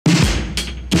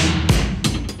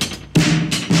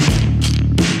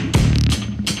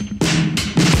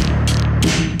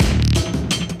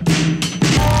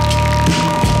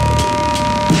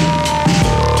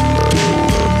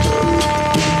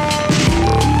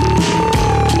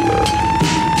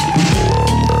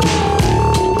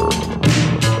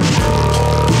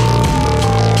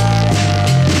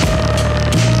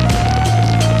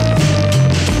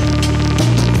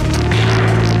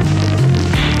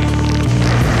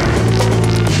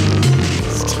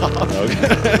off. Okay.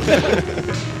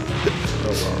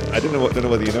 I don't know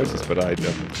whether you noticed, but I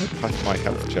passed my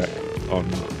health check on.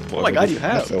 Oh my God, you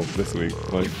have this week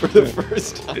for the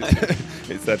first time.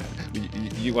 It said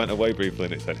you went away briefly,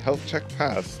 and it said health check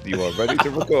passed. You are ready to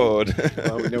record.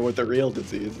 Well, we know what the real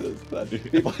disease is. But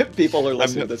people are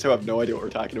listening to this who have no idea what we're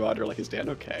talking about. Are like, is Dan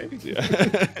okay? Yeah,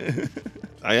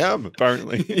 I am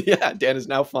apparently. Yeah, Dan is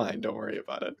now fine. Don't worry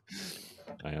about it.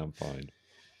 I am fine.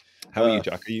 How are you,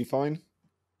 Jack? Are you fine?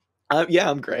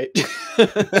 Yeah, I'm great.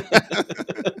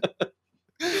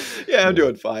 Yeah, I'm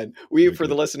doing fine. For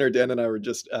the listener, Dan and I were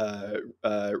just talking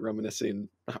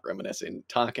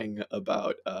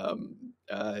about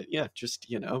just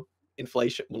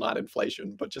inflation. Well, not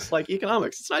inflation, but just like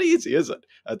economics. It's not easy, is it?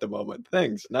 At the moment,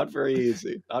 things not very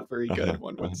easy, not very good.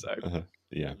 One would say.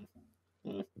 Yeah,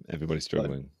 everybody's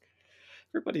struggling.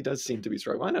 Everybody does seem to be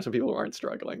struggling. I know some people who aren't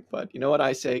struggling, but you know what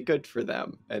I say? Good for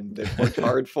them, and they've worked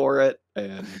hard for it,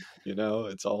 and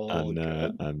it's all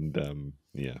good.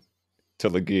 Yeah, to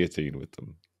the guillotine with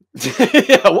them.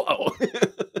 Yeah, whoa.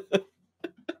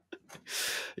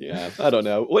 Yeah, I don't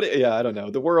know. I don't know.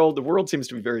 The world seems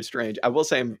to be very strange. I will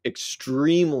say I'm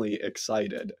extremely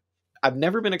excited. I've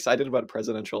never been excited about a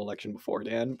presidential election before,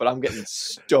 Dan, but I'm getting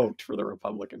stoked for the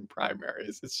Republican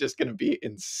primaries. It's just going to be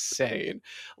insane.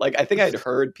 Like, I think I'd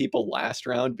heard people last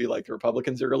round be like, the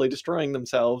Republicans are really destroying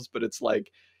themselves, but it's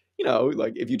like,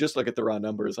 like if you just look at the raw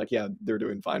numbers, like, yeah, they're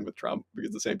doing fine with Trump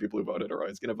because the same people who voted are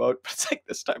always going to vote. But it's like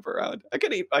this time around, I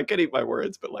could eat my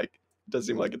words, but like, it does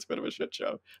seem like it's a bit of a shit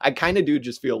show. I kind of do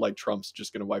just feel like Trump's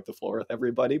just going to wipe the floor with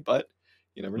everybody, but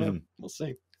you never know. We'll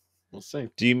see. We'll see.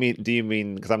 Do you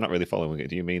mean, because I'm not really following it,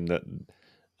 do you mean that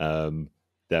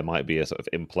there might be a sort of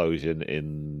implosion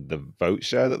in the vote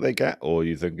share that they get, or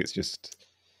you think it's just...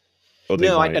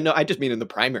 I just mean in the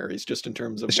primaries, just in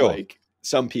terms of like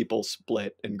some people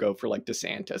split and go for like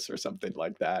DeSantis or something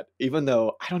like that. Even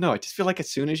though, I don't know, I just feel like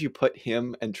as soon as you put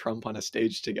him and Trump on a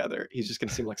stage together, he's just going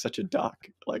to seem like such a duck.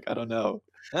 Like, I don't know.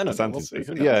 We'll see.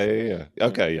 Who knows? Yeah.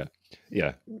 Okay,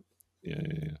 yeah.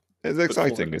 It's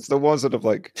exciting. It's the one sort of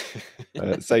like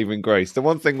saving grace. The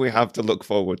one thing we have to look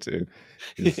forward to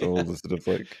is all the sort of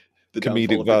like the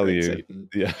comedic value.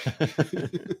 Yeah.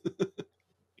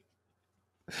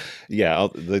 Yeah,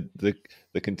 the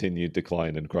continued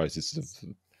decline and crisis of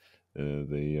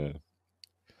the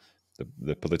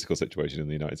political situation in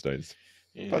the United States.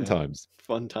 Yeah. Fun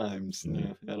times.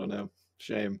 Yeah, I don't know.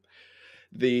 Shame.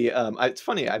 It's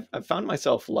funny. I've found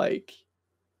myself like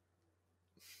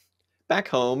back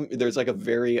home. There's like a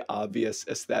very obvious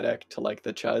aesthetic to like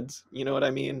the chuds. You know what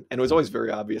I mean? And it was always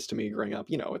very obvious to me growing up.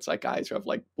 It's like guys who have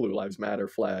like Blue Lives Matter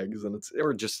flags, and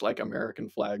or just like American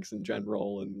flags in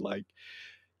general, and like,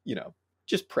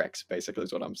 just pricks, basically,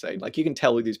 is what I'm saying. Like, you can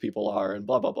tell who these people are and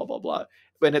blah, blah, blah, blah, blah.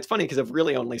 But it's funny because I've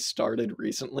really only started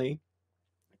recently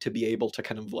to be able to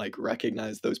kind of like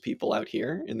recognize those people out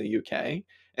here in the UK.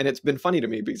 And it's been funny to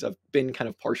me because I've been kind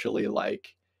of partially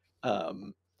like,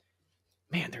 man,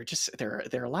 there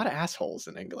are a lot of assholes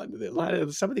in England.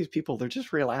 Some of these people, they're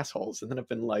just real assholes. And then I've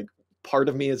been like, part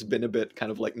of me has been a bit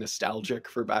kind of like nostalgic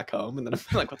for back home, and then I'm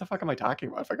like, what the fuck am I talking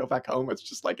about? If I go back home, it's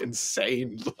just like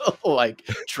insane like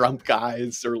Trump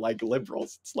guys or like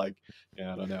liberals. It's like,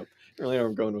 yeah, I don't know really where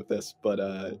I'm going with this, but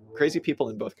crazy people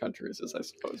in both countries is, I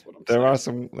suppose, what I'm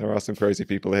saying. There are some crazy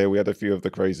people here. We had a few of the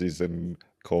crazies in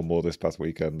Cornwall this past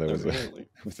weekend. What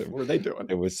were they doing?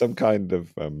 It was some kind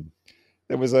of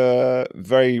there was a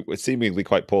very seemingly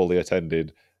quite poorly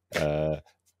attended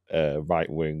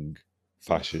right-wing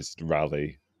fascist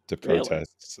rally to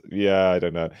protest. Really? Yeah, I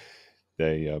don't know.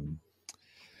 They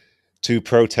to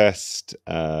protest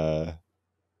I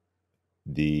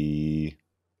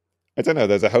don't know.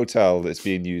 There's a hotel that's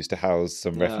being used to house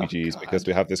some refugees because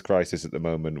we have this crisis at the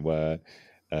moment where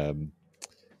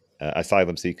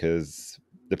asylum seekers,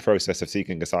 the process of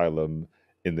seeking asylum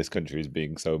in this country is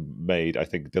being so made, I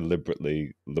think,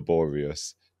 deliberately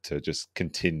laborious to just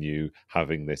continue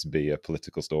having this be a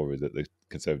political story that the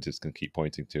Conservatives can keep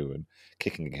pointing to and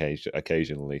kicking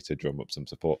occasionally to drum up some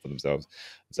support for themselves.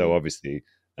 So obviously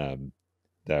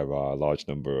there are a large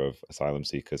number of asylum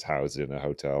seekers housed in a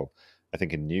hotel, I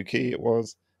think in Newquay it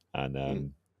was,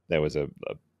 and there was a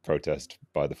protest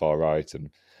by the far right and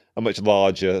a much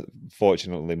larger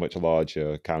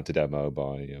counter demo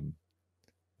by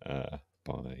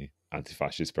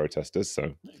anti-fascist protesters.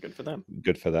 So good for them.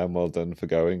 Good for them. Well done for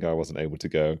going. I wasn't able to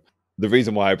go. The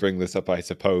reason why I bring this up, I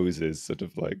suppose, is sort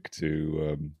of like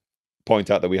to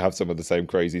point out that we have some of the same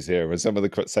crazies here, and some of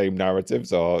the same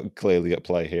narratives are clearly at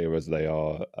play here as they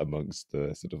are amongst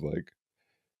the sort of like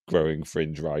growing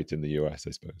fringe right in the US,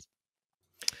 I suppose.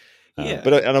 Yeah.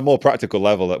 But on a more practical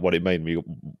level, that what it made me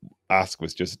ask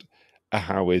was just,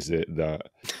 how is it that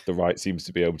the right seems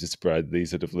to be able to spread these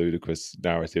sort of ludicrous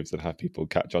narratives and have people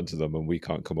catch onto them, and we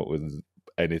can't come up with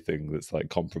anything that's like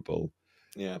comparable,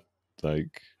 Yeah.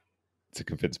 like to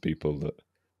convince people that,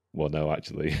 well, no,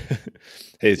 actually,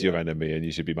 here's your Yeah. enemy and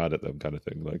you should be mad at them, kind of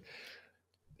thing, like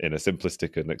in a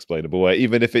simplistic and explainable way.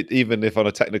 Even if on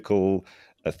a technical,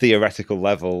 theoretical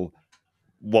level,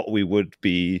 what we would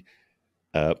be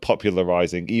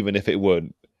popularizing, even if it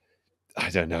weren't, I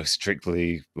don't know,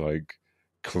 strictly like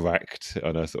correct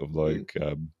on a sort of like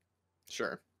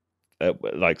Sure.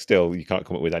 like still you can't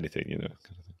come up with anything, you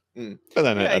know. But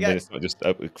then Yeah, I mean, it's not just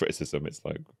criticism, it's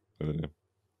like, I don't know,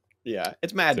 yeah,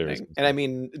 it's serious maddening. And I concern.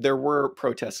 mean, there were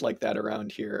protests like that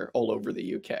around here all over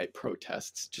the UK,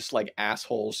 protests, just like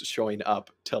assholes showing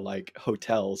up to like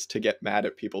hotels to get mad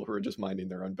at people who are just minding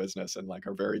their own business and like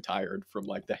are very tired from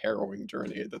like the harrowing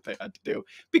journey that they had to do.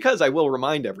 Because I will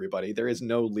remind everybody, there is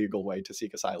no legal way to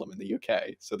seek asylum in the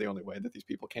UK. So the only way that these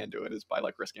people can do it is by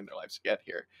like risking their lives to get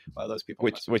here. While those people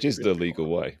Which is the legal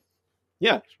way.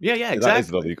 Yeah, That is the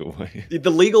exactly. legal way. The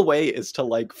legal way is to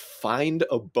like find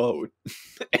a boat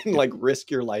and like risk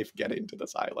your life getting to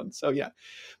this island. So yeah,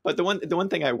 but the one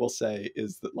thing I will say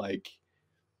is that like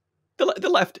the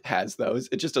left has those,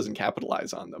 it just doesn't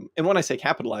capitalize on them. And when I say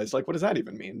capitalize, like what does that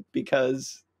even mean?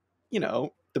 Because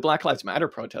the Black Lives Matter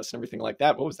protests and everything like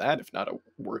that, what was that if not a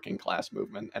working class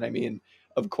movement? And I mean,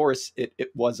 of course, it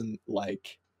wasn't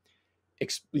like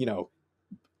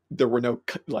there were no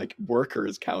like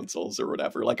workers councils or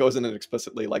whatever, like it wasn't an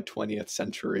explicitly like 20th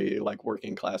century like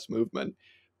working class movement.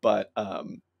 But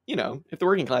if the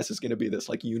working class is going to be this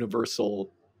like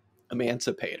universal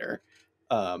emancipator,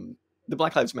 the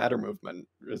Black Lives Matter movement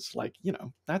is like,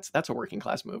 that's a working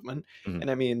class movement. Mhm.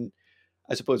 And I mean,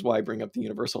 I suppose why I bring up the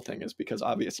universal thing is because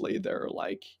obviously there are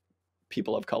like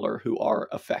people of color who are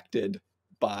affected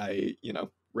by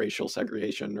racial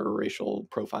segregation or racial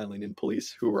profiling in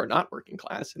police who are not working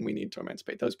class, and we need to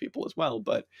emancipate those people as well.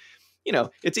 But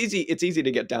it's easy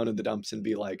to get down in the dumps and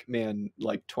be like, man,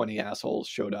 like 20 assholes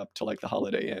showed up to like the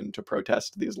Holiday Inn to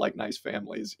protest these like nice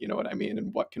families, you know what I mean,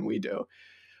 and what can we do?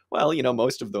 Well,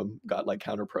 most of them got like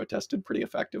counter protested pretty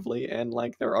effectively, and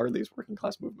like there are these working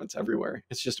class movements everywhere.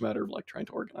 It's just a matter of like trying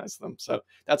to organize them. So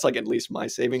that's like at least my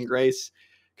saving grace,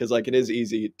 because like it is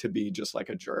easy to be just like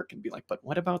a jerk and be like, but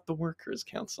what about the workers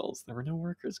councils? There were no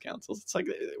workers councils. It's like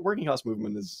working class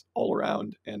movement is all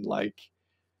around, and like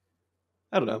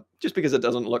I don't know, just because it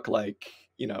doesn't look like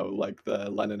like the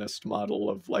Leninist model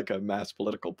of like a mass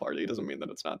political party doesn't mean that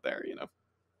it's not there.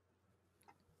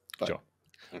 But, Sure.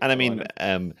 And I mean,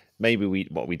 maybe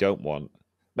what we don't want,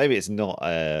 maybe it's not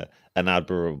an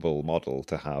admirable model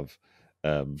to have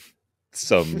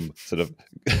some sort of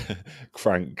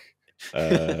crank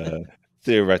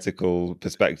theoretical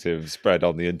perspective spread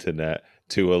on the internet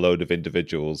to a load of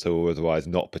individuals who are otherwise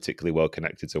not particularly well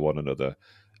connected to one another,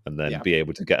 and then be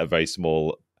able to get a very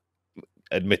small,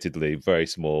 admittedly very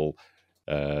small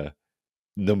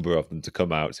number of them to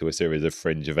come out to a series of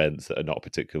fringe events that are not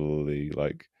particularly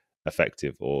like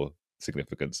effective or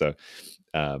significant. So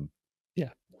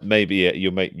maybe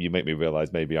you make me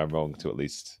realize maybe I'm wrong to at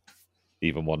least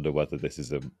even wonder whether this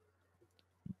is a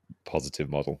positive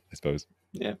model, I suppose.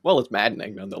 Yeah, well, it's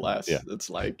maddening nonetheless. Yeah. It's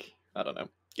like, I don't know,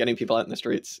 getting people out in the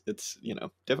streets, it's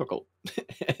difficult.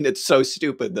 And it's so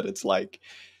stupid that it's like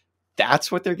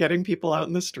that's what they're getting people out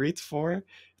in the streets for.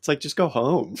 It's like, just go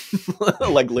home.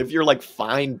 Like live your like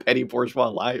fine petty bourgeois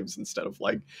lives instead of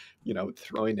like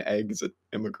throwing eggs at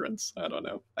immigrants. I don't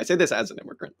know, I say this as an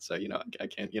immigrant, so I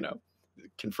can't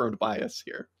confirmed bias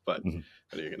here, but what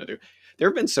are you gonna do? There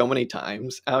have been so many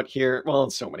times out here, well,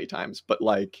 so many times, but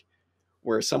like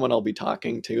where someone I'll be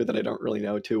talking to that I don't really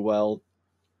know too well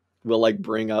will like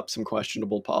bring up some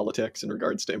questionable politics in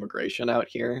regards to immigration out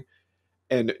here,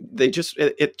 and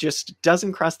it just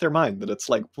doesn't cross their mind that it's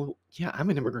like, well, yeah, I'm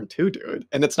an immigrant too, dude.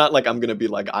 And it's not like I'm gonna be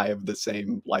like I have the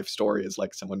same life story as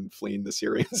like someone fleeing the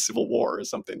Syrian civil war or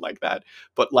something like that,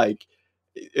 but like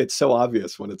it's so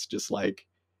obvious when it's just like,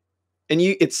 and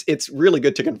it's really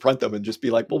good to confront them and just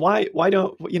be like, well, why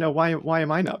don't why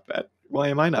am I not bad? Why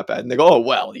am I not bad? And they go, oh,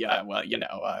 well, yeah, well,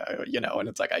 and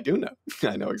it's like, I do know.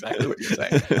 I know exactly what you're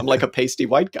saying. I'm like a pasty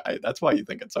white guy. That's why you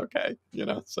think it's okay,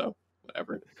 so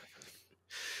whatever.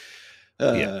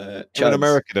 Yeah, I'm an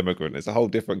American immigrant. It's a whole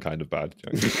different kind of bad.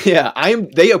 Yeah,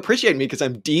 they appreciate me because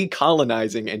I'm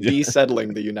decolonizing and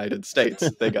desettling the United States.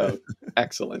 They go,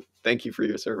 excellent. Thank you for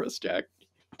your service, Jack.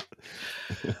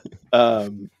 All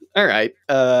right.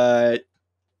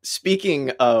 Speaking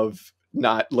of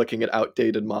not looking at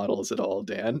outdated models at all,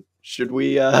 Dan, should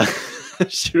we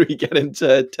get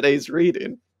into today's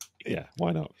reading? Yeah,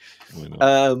 why not?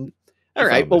 All You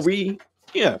right. found Well, this.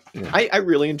 Yeah. I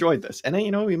really enjoyed this. And,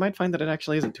 you might find that it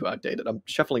actually isn't too outdated. I'm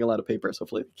shuffling a lot of papers.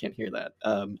 Hopefully you can't hear that.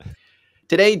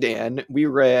 Today, Dan, we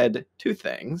read two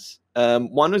things.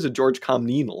 One was a George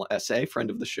Comninel essay, friend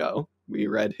of the show. We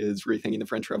read his Rethinking the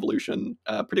French Revolution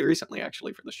pretty recently,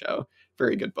 actually, for the show.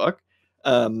 Very good book.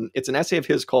 It's an essay of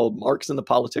his called Marx and the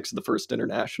Politics of the First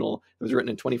International. It was written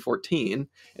in 2014.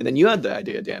 And then you had the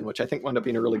idea, Dan, which I think wound up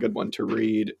being a really good one, to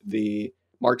read the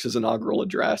Marx's inaugural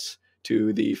address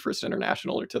to the First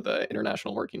International, or to the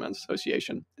International Working Men's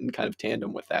Association, in kind of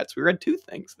tandem with that. So we read two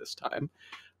things this time.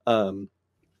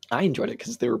 I enjoyed it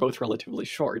because they were both relatively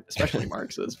short, especially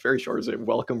Marx's. Very short, as a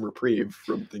welcome reprieve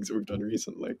from things that we've done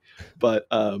recently. But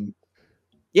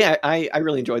yeah, I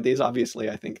really enjoyed these. Obviously,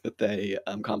 I think that they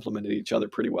complemented each other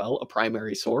pretty well. A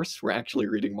primary source. We're actually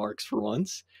reading Marx for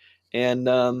once. And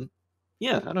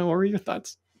yeah, I don't know. What were your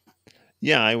thoughts?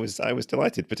 Yeah, I was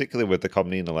delighted, particularly with the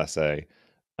Comninal essay.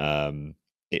 It's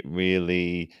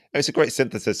a great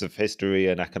synthesis of history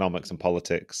and economics and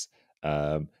politics.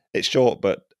 It's short,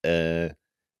 but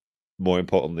more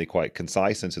importantly, quite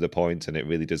concise and to the point, and it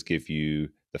really does give you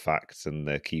the facts and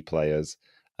the key players.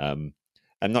 I'm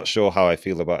not sure how I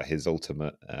feel about his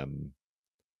ultimate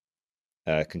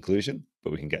conclusion,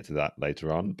 but we can get to that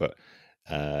later on. But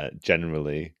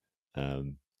generally,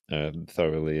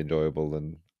 thoroughly enjoyable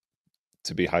and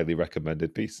to be highly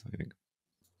recommended piece, I think.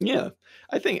 Yeah,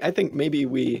 I think maybe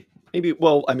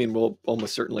well, I mean, we'll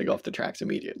almost certainly go off the tracks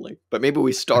immediately, but maybe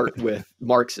we start with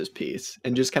Marx's piece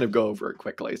and just kind of go over it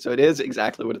quickly. So it is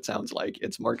exactly what it sounds like.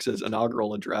 It's Marx's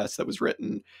inaugural address that was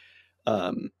written,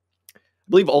 I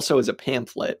believe, also as a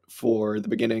pamphlet for the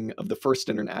beginning of the First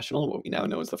International, what we now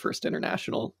know as the First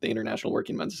International, the International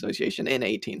Working Men's Association, in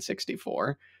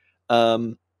 1864.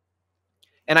 Um,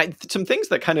 and some things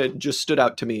that kind of just stood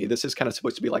out to me. This is kind of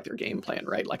supposed to be like their game plan,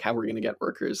 right? Like how we're going to get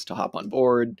workers to hop on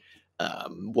board,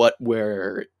 what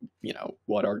our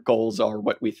goals are,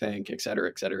 what we think, et cetera,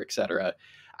 et cetera, et cetera.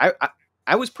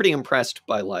 I was pretty impressed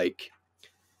by like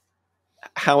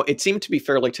how it seemed to be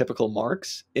fairly typical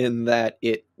Marx, in that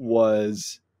it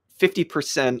was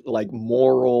 50% like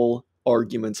moral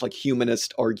arguments, like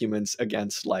humanist arguments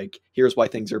against, like, here's why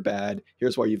things are bad,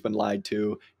 here's why you've been lied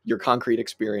to, your concrete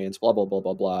experience, blah blah blah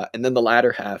blah blah. And then the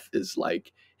latter half is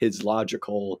like his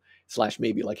logical slash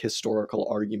maybe like historical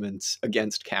arguments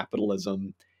against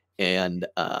capitalism, and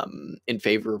in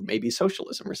favor of maybe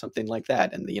socialism or something like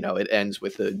that. And it ends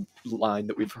with a line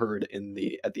that we've heard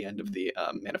at the end of the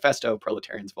manifesto: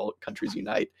 "Proletarians of all countries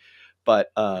unite."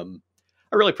 But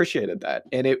I really appreciated that,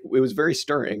 and it was very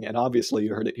stirring. And obviously,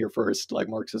 you heard it here first. Like,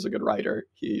 Marx is a good writer.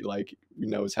 He like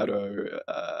knows how to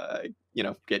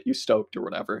get you stoked or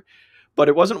whatever. But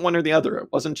it wasn't one or the other. It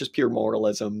wasn't just pure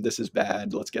moralism. This is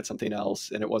bad. Let's get something else.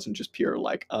 And it wasn't just pure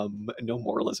like no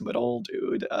moralism at all,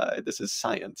 dude. This is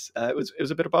science. It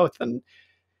was a bit of both. And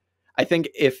I think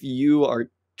if you are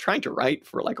trying to write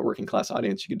for like a working class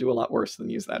audience, you could do a lot worse than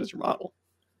use that as your model.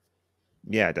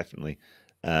 Yeah, definitely.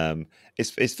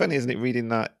 It's funny, isn't it? Reading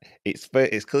that,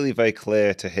 it's clearly very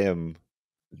clear to him.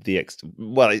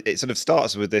 It sort of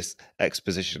starts with this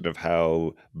exposition of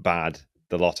how bad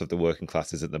the lot of the working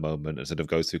classes at the moment, and sort of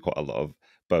goes through quite a lot of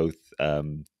both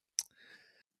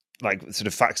like sort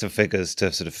of facts and figures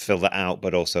to sort of fill that out,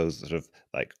 but also sort of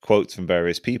like quotes from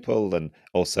various people, and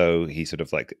also he sort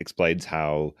of like explains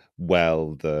how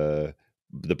well the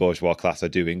bourgeois class are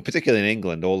doing, particularly in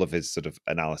England. All of his sort of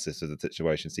analysis of the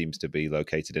situation seems to be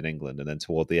located in England, and then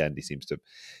toward the end,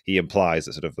 he implies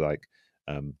that sort of like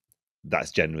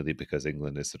that's generally because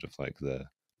England is sort of like the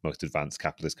most advanced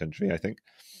capitalist country, I think.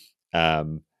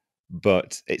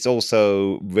 But it's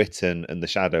also written in the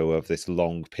shadow of this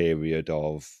long period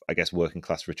of, I guess, working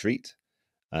class retreat,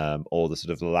 or the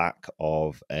sort of lack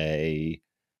of a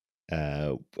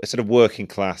sort of working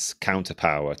class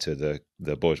counterpower to the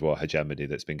bourgeois hegemony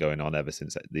that's been going on ever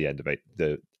since the end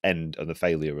of the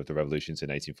failure of the revolutions in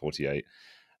 1848,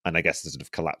 and I guess the sort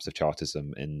of collapse of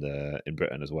Chartism in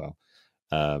Britain as well.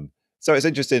 So it's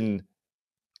interesting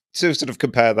to sort of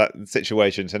compare that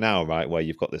situation to now, right, where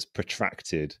you've got this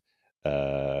protracted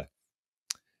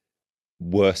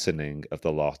worsening of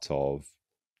the lot of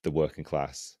the working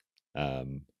class,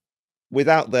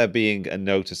 without there being a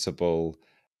noticeable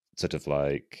sort of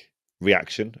like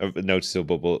reaction, a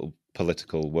noticeable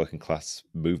political working class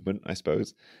movement, I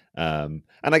suppose. And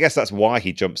I guess that's why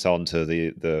he jumps on to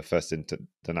the first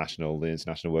international, the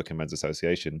International Working Men's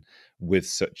Association, with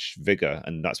such vigor.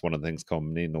 And that's one of the things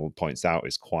Comninel points out,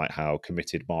 is quite how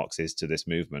committed Marx is to this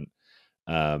movement,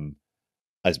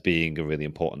 as being a really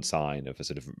important sign of a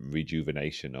sort of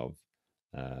rejuvenation of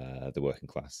the working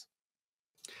class.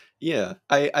 Yeah,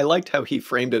 I liked how he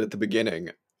framed it at the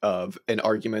beginning. of an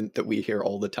argument that we hear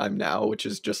all the time now, which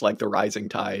is just like the rising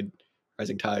tide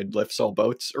lifts all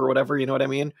boats or whatever, you know what I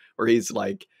mean? Where he's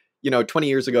like, 20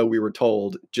 years ago we were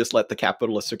told just let the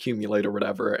capitalists accumulate or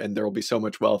whatever, and there will be so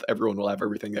much wealth, everyone will have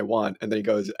everything they want. And then he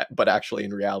goes, but actually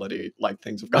in reality, like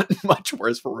things have gotten much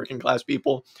worse for working class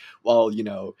people. While,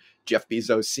 Jeff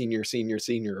Bezos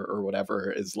senior or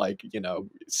whatever is like,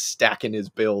 stacking his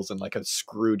bills in like a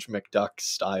Scrooge McDuck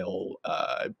style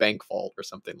bank vault or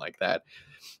something like that.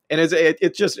 And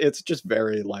it's just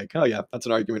very like, oh yeah, that's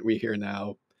an argument we hear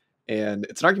now. And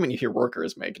it's an argument you hear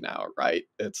workers make now, right?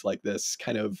 It's like this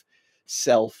kind of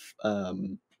self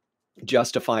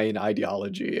justifying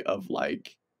ideology of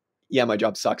like, yeah, my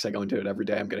job sucks. I go into it every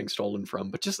day. I'm getting stolen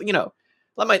from, but just,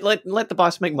 let the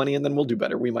boss make money and then we'll do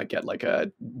better. We might get like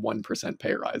a 1%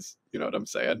 pay rise. You know what I'm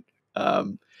saying? Yeah,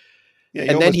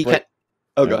 and then he can.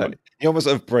 Oh, go ahead. He almost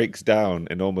sort of breaks down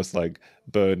in almost like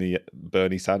Bernie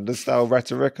Sanders style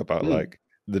rhetoric about like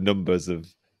the numbers of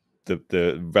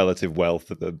the relative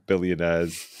wealth of the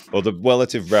billionaires, or the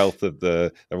relative wealth of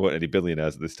there weren't any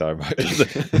billionaires at this time, right?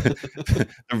 The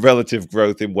relative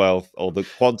growth in wealth, or the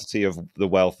quantity of the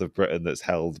wealth of Britain that's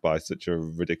held by such a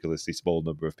ridiculously small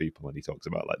number of people. And he talks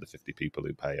about like the 50 people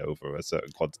who pay over a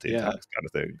certain quantity of tax kind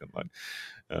of thing. And like,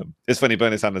 it's funny,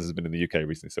 Bernie Sanders has been in the UK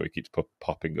recently, so he keeps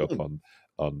popping up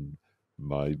on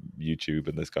my YouTube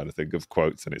and this kind of thing of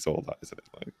quotes, and it's all that, isn't it?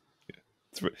 Like,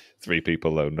 three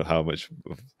people own how much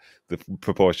of the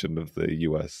proportion of the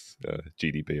US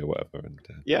GDP or whatever. And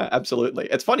yeah, absolutely.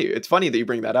 It's funny that you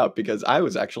bring that up, because I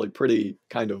was actually pretty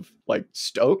kind of like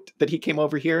stoked that he came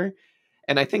over here.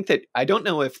 And I think that, I don't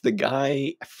know if the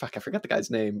guy, I forgot the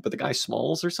guy's name, but the guy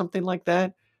Smalls or something like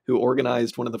that, who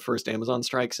organized one of the first Amazon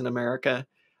strikes in America,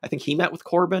 I think he met with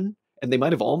Corbyn, and they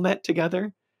might have all met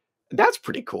together. That's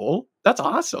pretty cool. That's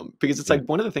awesome, because it's like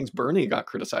one of the things Bernie got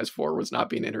criticized for was not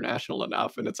being international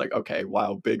enough. And it's like, okay,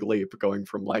 wow, big leap going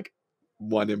from like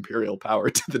one imperial power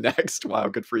to the next. Wow,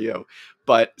 good for you.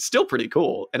 But still pretty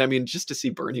cool. And I mean, just to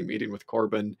see Bernie meeting with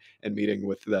Corbyn and meeting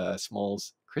with the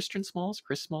Chris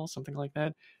Smalls, something like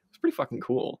that, it's pretty fucking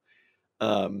cool.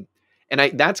 And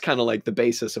that's kind of like the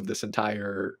basis of this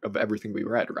of everything we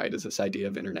read, right? Is this idea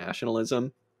of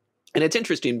internationalism. And it's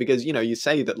interesting because, you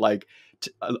say that like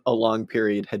a long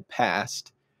period had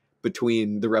passed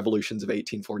between the revolutions of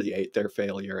 1848, their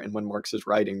failure, and when Marx is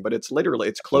writing, but it's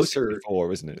closer.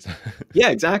 64, isn't it? Yeah,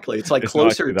 exactly. It's like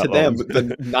closer to them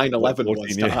than 9/11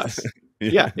 was to us.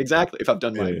 Yeah, exactly. If I've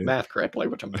done my math correctly,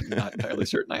 which I'm not entirely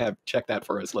certain. I have checked that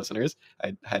for us listeners.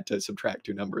 I had to subtract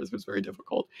two numbers. It was very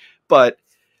difficult. But,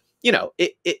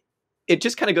 it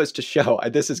just kind of goes to show,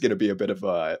 this is going to be a bit of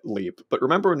a leap, but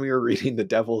remember when we were reading The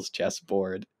Devil's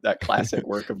Chessboard, that classic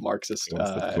work of Marxist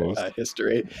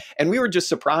history, and we were just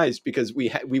surprised because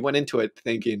we went into it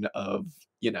thinking of,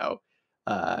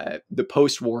 the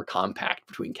post-war compact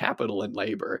between capital and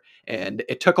labor, and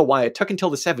it took a while. It took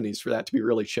until the 70s for that to be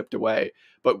really chipped away.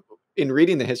 But in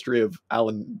reading the history of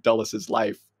Alan Dulles'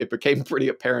 life, it became pretty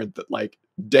apparent that like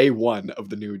day one of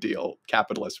the New Deal,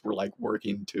 capitalists were like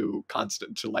working to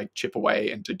like chip away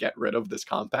and to get rid of this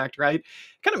compact, right?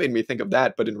 Kind of made me think of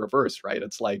that, but in reverse, right?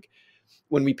 It's like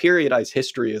when we periodize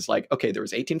history as like, okay, there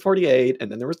was 1848, and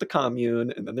then there was the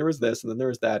commune, and then there was this, and then there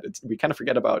was that. We kind of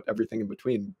forget about everything in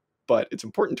between. But it's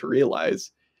important to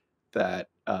realize that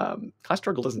class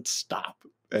struggle doesn't stop.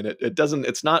 And it doesn't,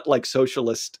 it's not like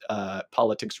socialist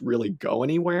politics really go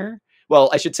anywhere. Well,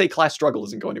 I should say class struggle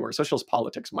doesn't go anywhere. Socialist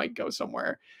politics might go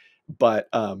somewhere. But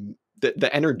the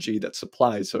energy that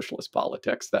supplies socialist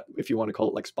politics, that if you want to call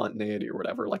it like spontaneity or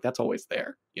whatever, like that's always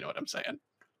there. You know what I'm saying?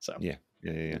 So yeah.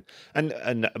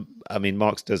 And I mean,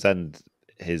 Marx does end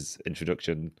his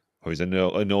introduction or his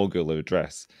inaugural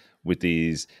address with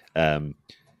these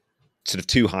sort of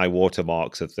two high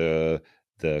watermarks of the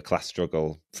class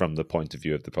struggle from the point of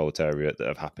view of the proletariat that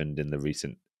have happened in the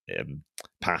recent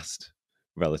past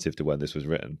relative to when this was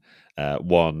written.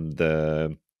 One,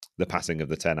 the passing of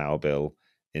the 10-hour bill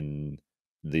in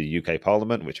the UK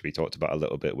Parliament, which we talked about a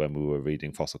little bit when we were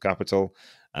reading Fossil Capital,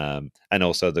 and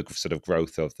also the sort of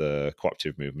growth of the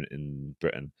cooperative movement in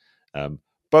Britain,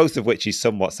 both of which he's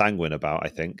somewhat sanguine about, I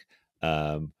think.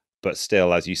 But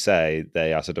still, as you say,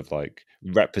 they are sort of like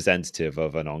representative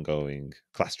of an ongoing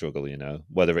class struggle,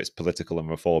 whether it's political and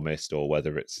reformist or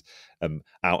whether it's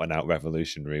out and out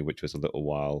revolutionary, which was a little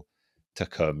while to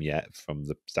come yet from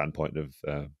the standpoint of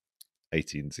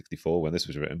 1864 when this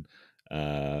was written.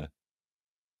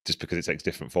 Just because it takes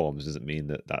different forms doesn't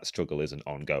mean that struggle isn't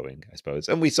ongoing, I suppose.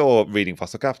 And we saw reading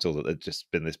Fossil Capital that there'd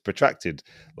just been this protracted,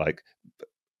 like,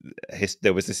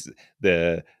 there was this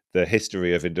the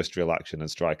history of industrial action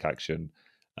and strike action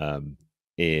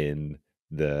in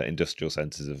the industrial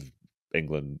centres of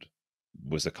England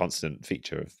was a constant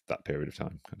feature of that period of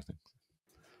time, kind of thing.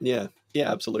 Yeah,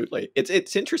 yeah, absolutely.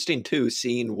 It's interesting too,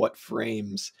 seeing what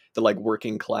frames the like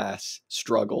working class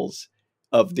struggles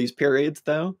of these periods,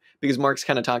 though, because Marx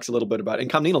kind of talks a little bit about, and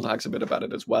Comninel talks a bit about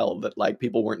it as well, that like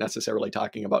people weren't necessarily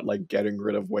talking about like getting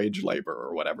rid of wage labor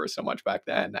or whatever so much back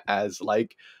then as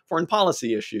like foreign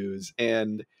policy issues.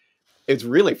 And it's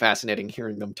really fascinating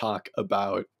hearing them talk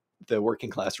about the working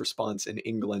class response in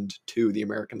England to the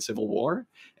American Civil War,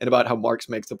 and about how Marx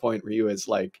makes the point where he is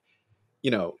like,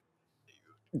 you know,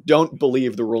 don't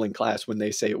believe the ruling class when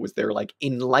they say it was their like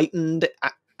enlightened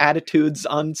attitudes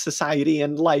on society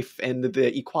and life and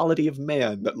the equality of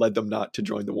man that led them not to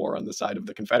join the war on the side of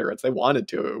the Confederates. They wanted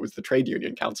to. It was the trade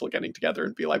union council getting together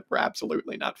and be like, we're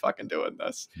absolutely not fucking doing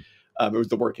this. It was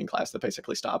the working class that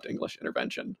basically stopped English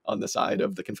intervention on the side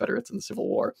of the Confederates in the Civil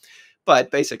War.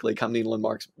 But basically, Comninel and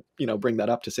Marx, bring that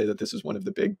up to say that this is one of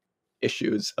the big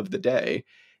issues of the day.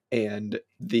 And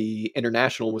the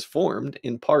International was formed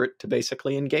in part to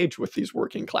basically engage with these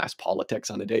working class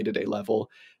politics on a day-to-day level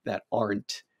that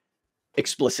aren't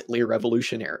explicitly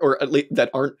revolutionary, or at least that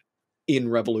aren't in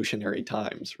revolutionary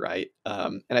times, right?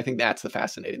 And I think that's the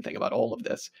fascinating thing about all of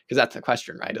this, because that's the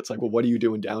question, right? It's like, well, what do you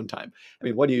do in downtime? I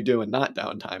mean, what do you do in not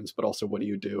downtimes, but also what do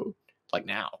you do like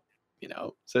now?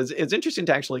 So it's interesting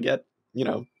to actually get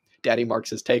Daddy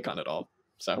Marx's take on it all.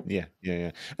 So Yeah.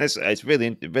 And it's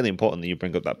really really important that you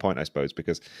bring up that point, I suppose,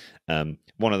 because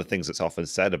one of the things that's often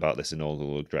said about this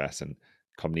inaugural address, and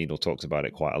Comninel talks about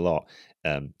it quite a lot,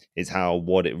 is how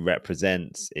what it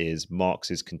represents is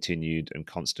Marx's continued and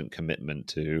constant commitment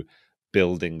to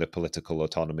building the political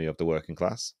autonomy of the working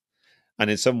class. And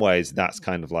in some ways, that's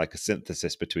kind of like a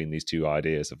synthesis between these two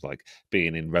ideas of like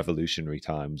being in revolutionary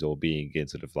times or being in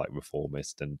sort of like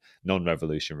reformist and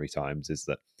non-revolutionary times, is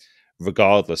that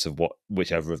regardless of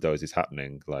whichever of those is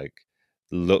happening, like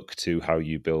look to how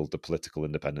you build the political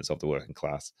independence of the working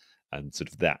class, and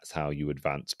sort of that's how you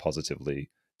advance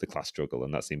positively the class struggle.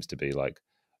 And that seems to be like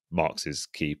Marx's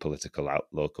key political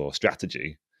outlook or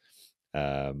strategy.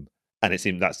 And it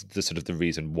seems that's the sort of the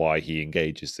reason why he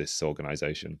engages this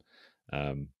organization,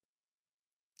 um,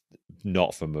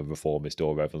 not from a reformist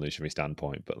or revolutionary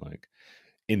standpoint, but like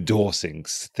endorsing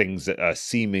things that are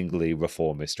seemingly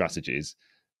reformist strategies,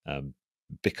 um,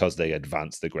 because they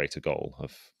advance the greater goal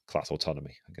of class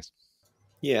autonomy, I guess.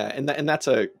 yeah, and that's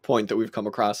a point that we've come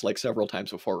across like several times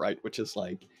before, right? Which is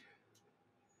like,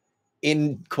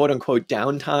 in quote unquote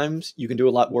downtimes, you can do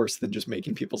a lot worse than just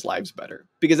making people's lives better.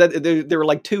 Because there are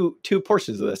like two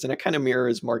portions of this, and it kind of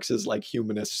mirrors Marx's like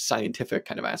humanist scientific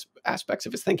kind of aspects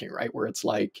of his thinking, right? Where it's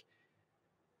like,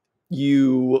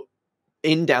 you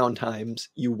in downtimes,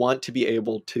 you want to be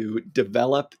able to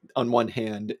develop, on one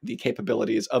hand, the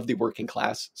capabilities of the working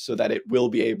class so that it will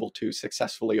be able to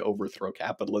successfully overthrow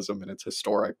capitalism and its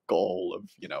historic goal of,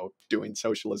 doing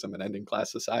socialism and ending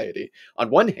class society on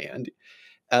one hand.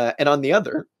 And on the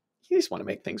other, you just want to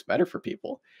make things better for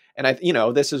people. And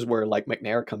this is where like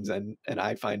McNair comes in, and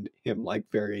I find him like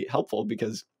very helpful,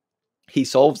 because he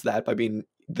solves that by being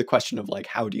the question of like,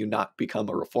 how do you not become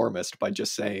a reformist by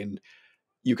just saying,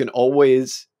 you can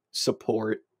always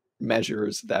support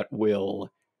measures that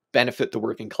will benefit the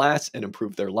working class and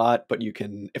improve their lot, but you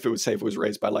can, if it was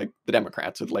raised by like the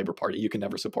Democrats or the Labor Party, you can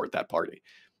never support that party,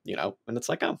 and it's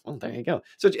like, oh, well, there you go.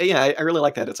 So yeah, I really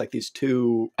like that. It's like these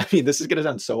two, I mean, this is going to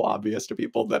sound so obvious to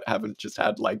people that haven't just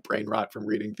had like brain rot from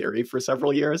reading theory for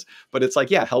several years, but it's like,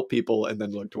 yeah, help people and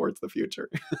then look towards the future.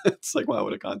 It's like, wow,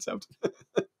 what a concept.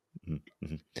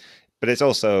 Mm-hmm. But it's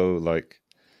also like,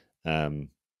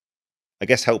 I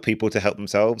guess, help people to help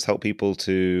themselves, help people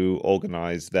to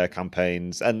organize their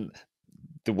campaigns. And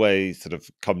the way sort of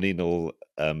Comninel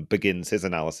begins his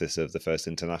analysis of the First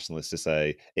International is to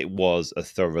say it was a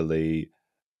thoroughly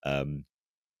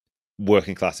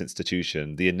working class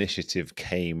institution. The initiative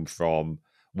came from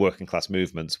working class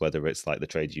movements, whether it's like the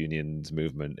trade unions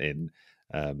movement in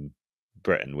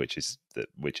Britain, which is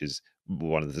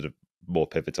one of the sort of more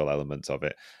pivotal elements of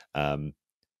it.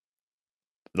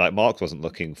 Like Marx wasn't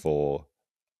looking for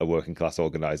a working class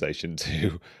organization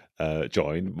to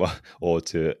join or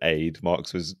to aid.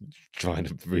 Marx was trying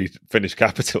to finish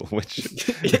Capital, which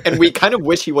and we kind of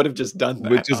wish he would have just done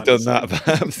that. We've just honestly. done that,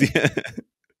 perhaps. Yeah.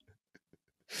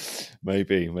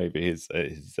 maybe his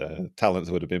talents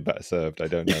would have been better served. I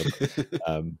don't know.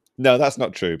 No, that's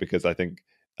not true, because I think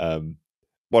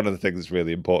one of the things that's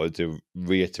really important to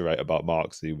reiterate about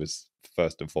Marx, he was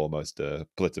first and foremost a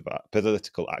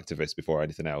political activist before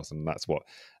anything else, and that's what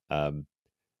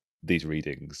these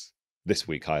readings this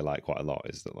week highlight quite a lot,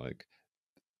 is that like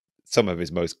some of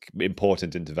his most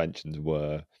important interventions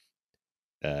were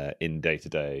in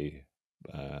day-to-day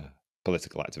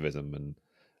political activism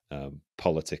and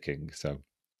politicking. So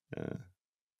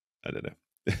I don't know.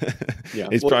 Yeah,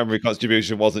 His well, primary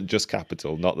contribution wasn't just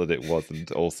capital, not that it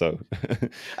wasn't also.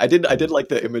 I did like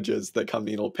the images that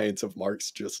Comninel paints of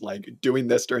Marx just like doing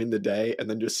this during the day and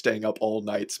then just staying up all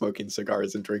night smoking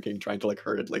cigars and drinking, trying to like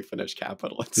hurriedly finish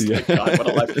Capital. It's Yeah. like, God, what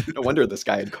a life. No wonder this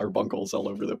guy had carbuncles all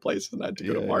over the place and had to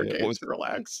go to Yeah. What Margate was to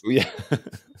relax. Yeah.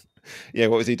 Yeah,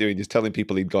 what was he doing? Just telling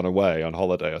people he'd gone away on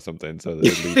holiday or something so that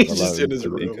they'd leave him He's just alone in his so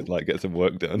that he could room. like get some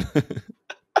work done.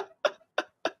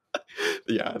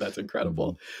 Yeah, that's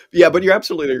incredible. Mm. Yeah, but you're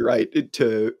absolutely right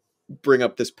to bring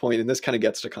up this point, and this kind of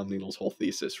gets to Comninel's whole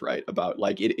thesis, right? About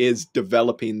like it is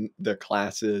developing the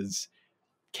classes'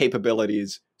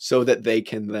 capabilities so that they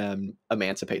can then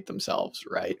emancipate themselves,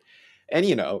 right? And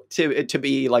to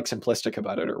be like simplistic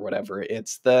about it or whatever,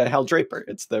 it's the Hal Draper,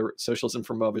 it's the socialism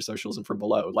from above or socialism from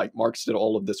below. Like Marx did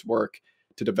all of this work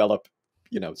to develop,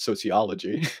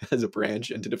 sociology as a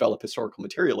branch and to develop historical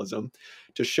materialism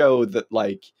to show that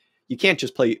like you can't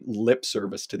just pay lip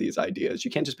service to these ideas.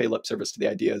 You can't just pay lip service to the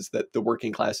ideas that the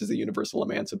working class is the universal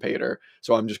emancipator.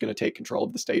 So I'm just going to take control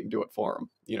of the state and do it for them.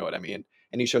 You know what I mean?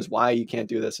 And he shows why you can't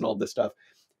do this and all this stuff.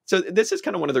 So this is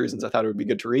kind of one of the reasons I thought it would be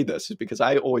good to read this, is because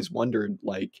I always wondered,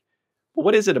 like, well,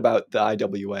 what is it about the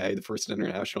IWA, the First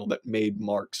International, that made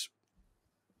Marx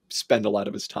spend a lot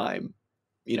of his time,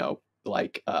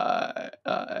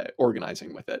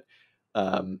 organizing with it?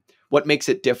 What makes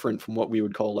it different from what we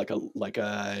would call like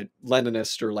a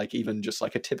Leninist or like even just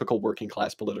like a typical working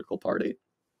class political party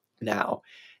now?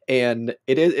 And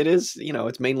it is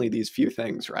it's mainly these few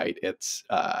things, right? It's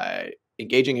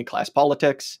engaging in class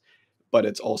politics, but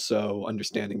it's also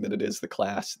understanding that it is the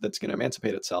class that's going to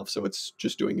emancipate itself. So it's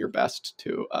just doing your best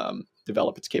to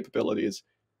develop its capabilities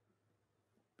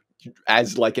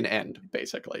as like an end,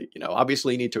 basically.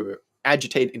 Obviously you need to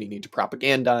agitate and you need to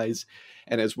propagandize.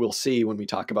 And as we'll see when we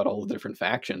talk about all the different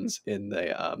factions in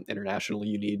the international,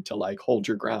 you need to like hold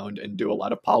your ground and do a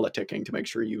lot of politicking to make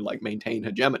sure you like maintain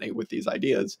hegemony with these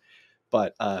ideas.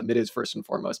 But it is first and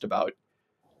foremost about,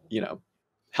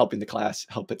 helping the class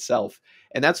help itself.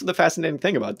 And that's the fascinating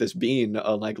thing about this being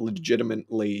a like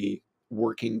legitimately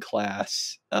working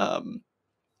class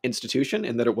institution,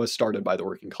 in that it was started by the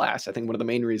working class. I think one of the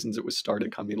main reasons it was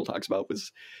started, Communal talks about,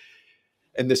 was,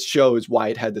 and this shows why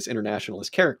it had this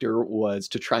internationalist character, was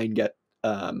to try and get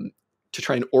to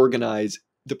try and organize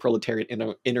the proletariat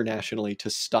internationally to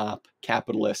stop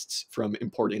capitalists from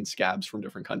importing scabs from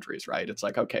different countries, right? It's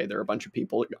like, okay, there are a bunch of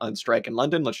people on strike in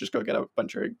London. Let's just go get a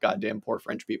bunch of goddamn poor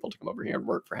French people to come over here and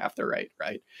work for half their rate,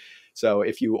 right? So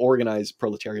if you organize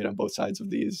proletariat on both sides of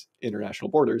these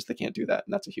international borders, they can't do that.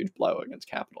 And that's a huge blow against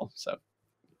capital. So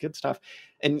good stuff.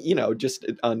 And, just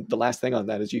on the last thing on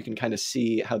that is you can kind of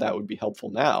see how that would be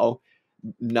helpful now.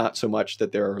 Not so much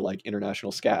that there are like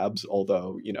international scabs,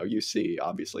 although, you see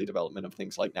obviously development of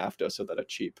things like NAFTA so that a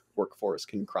cheap workforce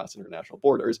can cross international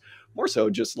borders. More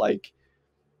so just like,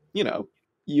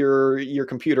 your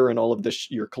computer and all of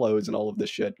this, your clothes and all of this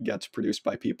shit gets produced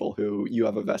by people who you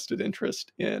have a vested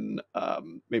interest in.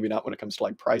 Maybe not when it comes to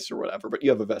like price or whatever, but you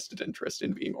have a vested interest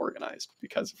in being organized,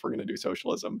 because if we're going to do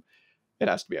socialism, it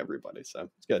has to be everybody. So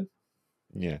it's good.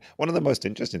 Yeah. One of the most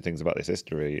interesting things about this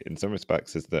history, in some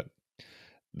respects, is that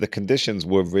the conditions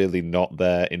were really not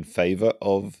there in favor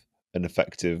of an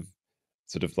effective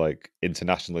sort of like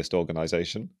internationalist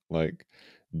organization. Like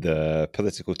the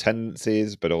political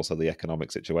tendencies, but also the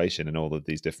economic situation in all of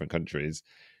these different countries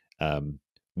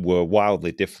were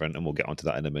wildly different. And we'll get onto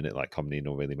that in a minute. Like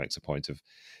Comninel really makes a point of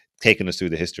taking us through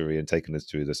the history and taking us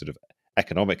through the sort of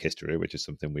economic history, which is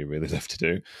something we really love to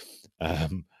do,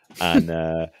 and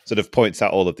sort of points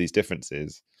out all of these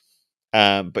differences.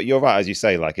 But you're right, as you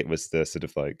say, like it was the sort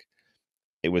of like,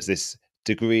 it was this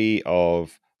degree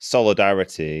of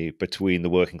solidarity between the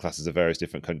working classes of various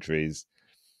different countries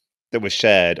that was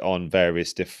shared on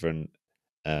various different,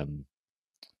 I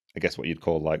guess what you'd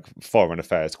call like foreign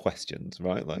affairs questions,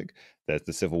 right? Like there's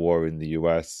the Civil War in the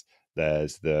US,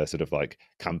 there's the sort of like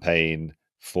campaign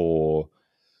for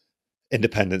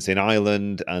independence in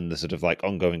Ireland and the sort of like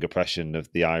ongoing oppression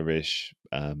of the Irish.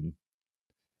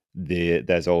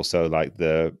 There's also like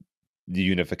the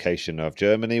unification of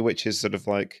Germany, which is sort of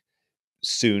like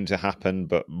soon to happen,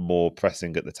 but more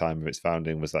pressing at the time of its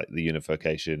founding was like the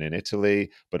unification in Italy,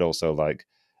 but also like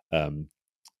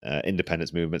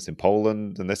independence movements in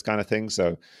Poland and this kind of thing.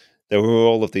 So there were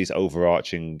all of these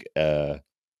overarching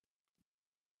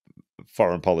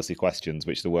foreign policy questions,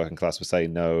 which the working class was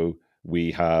saying, no,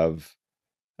 we have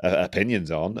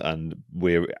opinions on, and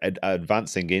we're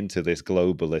advancing into this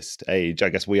globalist age. I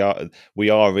guess we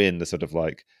are in the sort of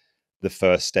like the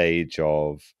first stage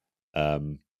of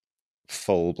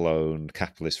full-blown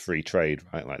capitalist free trade,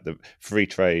 right? Like the free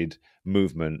trade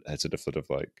movement has sort of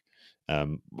like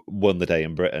won the day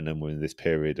in Britain, and we're in this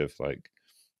period of like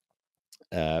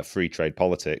free trade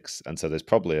politics, and so there's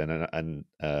probably an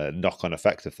knock-on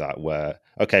effect of that, where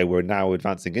okay, we're now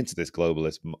advancing into this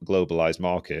globalized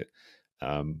market.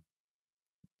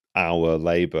 Our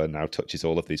labor now touches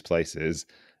all of these places,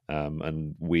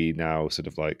 and we now sort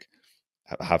of like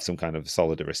have some kind of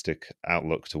solidaristic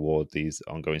outlook toward these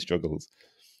ongoing struggles.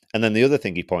 And then the other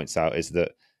thing he points out is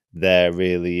that there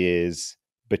really is,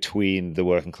 between the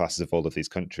working classes of all of these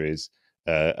countries,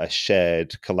 a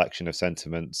shared collection of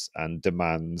sentiments and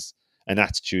demands and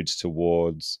attitudes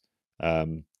towards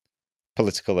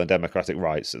political and democratic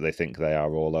rights that they think they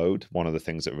are all owed. One of the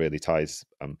things that really ties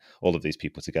all of these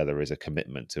people together is a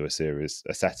commitment to a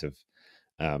set of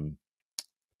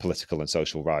political and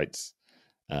social rights.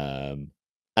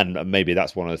 And maybe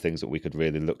that's one of the things that we could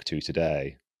really look to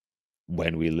today,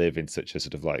 when we live in such a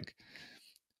sort of like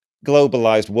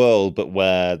globalized world, but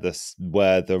where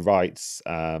the rights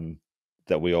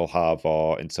that we all have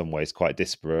are in some ways quite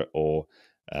disparate, or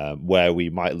where we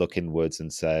might look inwards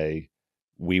and say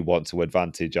we want to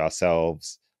advantage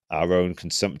ourselves, our own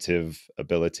consumptive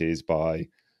abilities, by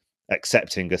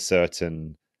accepting a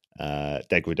certain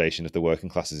degradation of the working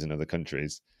classes in other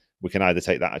countries. We can either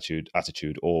take that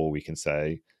attitude, or we can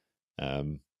say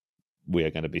we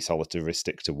are going to be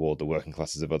solidaristic toward the working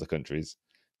classes of other countries.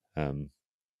 And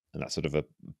that's sort of a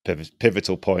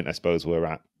pivotal point, I suppose, we're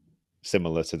at,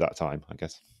 similar to that time, I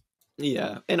guess.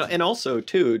 Yeah. And also,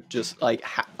 too, just like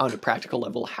on a practical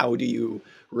level, how do you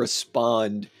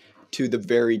respond to the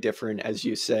very different, as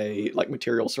you say, like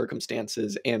material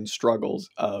circumstances and struggles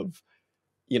of,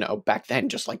 you know, back then,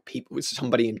 just like people,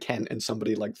 somebody in Kent and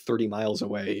somebody like 30 miles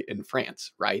away in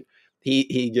France, right?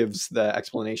 He gives the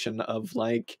explanation of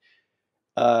like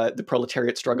the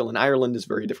proletariat struggle in Ireland is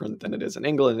very different than it is in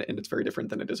England, and it's very different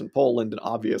than it is in Poland, and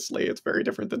obviously it's very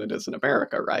different than it is in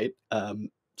America, right?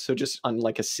 So just on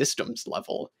like a systems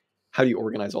level, how do you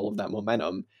organize all of that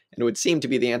momentum? And it would seem to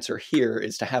be the answer here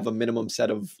is to have a minimum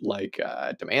set of like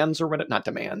demands, or what, not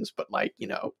demands, but like, you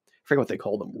know, I forget what they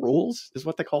call them. Rules is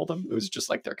what they call them. It was just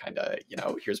like, they're kind of, you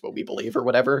know, here's what we believe or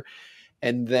whatever.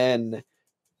 And then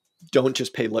don't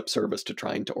just pay lip service to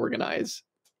trying to organize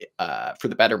for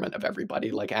the betterment of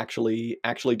everybody. Like actually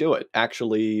do it.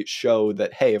 Actually show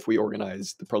that, hey, if we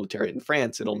organize the proletariat in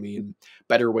France, it'll mean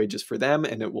better wages for them,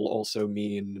 and it will also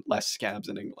mean less scabs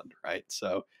in England, right?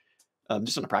 So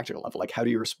just on a practical level, like how do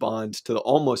you respond to the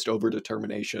almost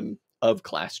overdetermination of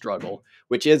class struggle,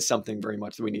 which is something very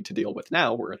much that we need to deal with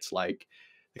now, where it's like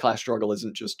the class struggle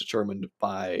isn't just determined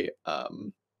by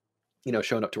you know,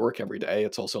 showing up to work every day.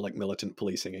 It's also like militant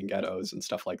policing in ghettos and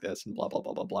stuff like this, and blah blah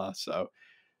blah blah blah. So,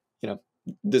 you know,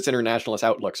 this internationalist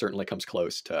outlook certainly comes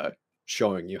close to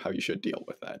showing you how you should deal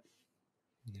with that.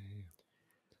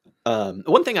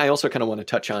 One thing I also kind of want to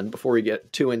touch on before we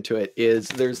get too into it is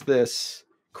there's this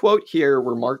quote here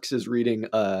where Marx is writing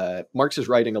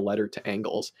a letter to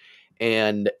Engels,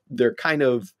 and they're kind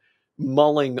of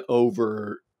mulling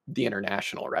over the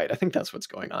International, right? I think that's what's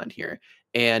going on here.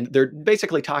 And they're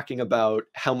basically talking about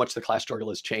how much the class struggle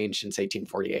has changed since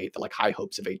 1848, the like high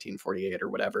hopes of 1848 or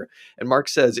whatever. And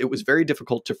Marx says it was very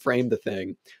difficult to frame the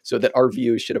thing so that our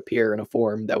views should appear in a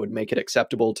form that would make it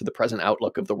acceptable to the present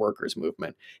outlook of the workers'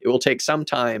 movement. It will take some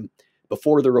time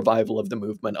before the revival of the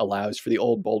movement allows for the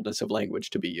old boldness of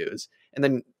language to be used. And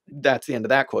then that's the end of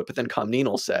that quote. But then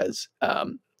Comninel says,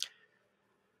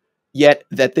 yet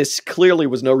that this clearly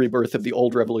was no rebirth of the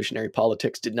old revolutionary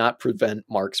politics did not prevent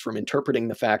Marx from interpreting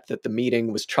the fact that the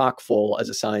meeting was chock full as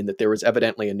a sign that there was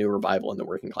evidently a new revival in the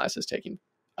working classes taking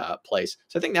place.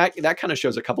 So I think that kind of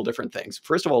shows a couple different things.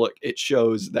 First of all, it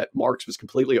shows that Marx was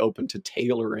completely open to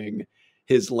tailoring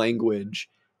his language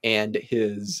and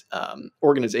his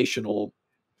organizational,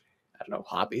 I don't know,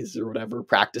 hobbies or whatever,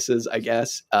 practices, I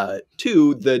guess,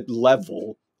 to the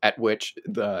level at which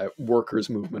the workers'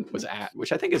 movement was at,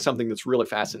 which I think is something that's really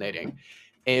fascinating.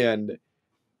 And,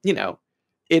 you know,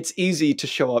 it's easy to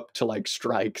show up to like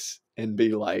strikes and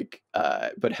be like,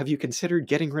 but have you considered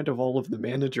getting rid of all of the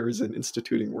managers and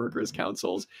instituting workers'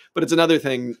 councils? But it's another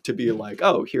thing to be like,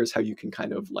 oh, here's how you can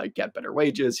kind of like get better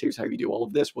wages. Here's how you do all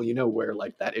of this. Well, you know where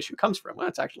like that issue comes from. Well,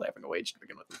 it's actually having a wage to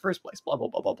begin with in the first place, blah, blah,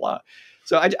 blah, blah, blah.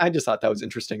 So I just thought that was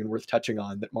interesting and worth touching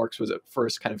on, that Marx was at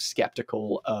first kind of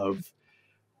skeptical of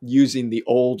using the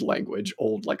old language,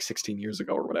 old like 16 years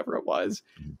ago or whatever it was,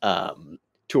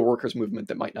 to a workers' movement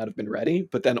that might not have been ready,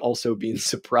 but then also being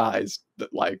surprised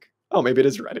that like, oh, maybe it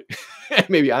is ready.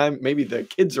 maybe the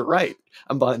kids are right.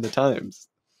 I'm behind the times.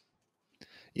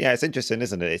 Yeah, it's interesting,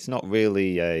 isn't it? It's not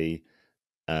really a.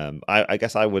 I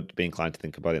guess I would be inclined to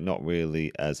think about it not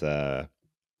really as a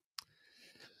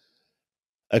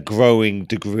growing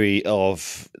degree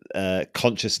of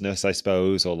consciousness, I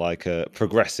suppose, or like a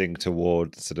progressing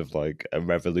toward sort of like a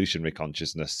revolutionary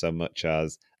consciousness, so much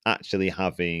as actually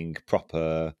having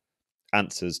proper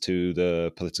answers to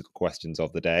the political questions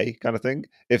of the day, kind of thing.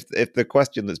 If the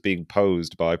question that's being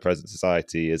posed by present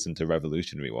society isn't a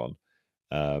revolutionary one,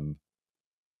 um,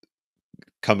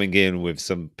 coming in with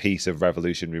some piece of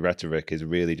revolutionary rhetoric is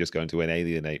really just going to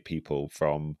alienate people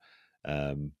from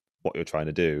what you're trying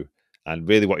to do. And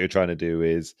really, what you're trying to do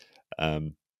is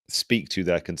speak to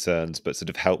their concerns, but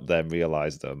sort of help them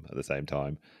realize them at the same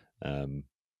time, um,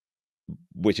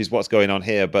 which is what's going on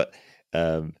here. But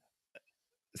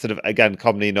sort of again,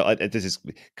 Comninel, this is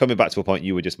coming back to a point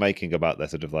you were just making about the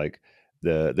sort of like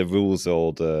the rules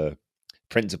or the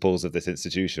principles of this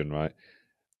institution, right?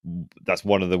 That's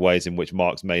one of the ways in which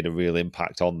Marx made a real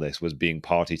impact on this, was being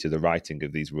party to the writing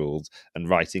of these rules and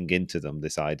writing into them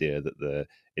this idea that the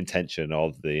intention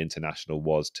of the International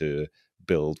was to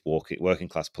build working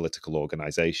class political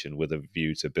organization with a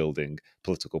view to building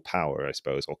political power, I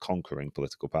suppose, or conquering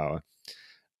political power.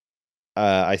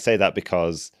 I say that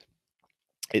because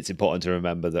it's important to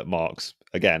remember that Marx,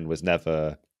 again, was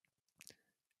never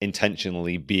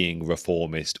intentionally being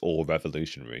reformist or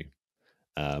revolutionary.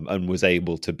 And was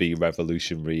able to be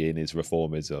revolutionary in his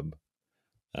reformism,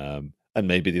 and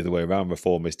maybe the other way around,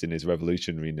 reformist in his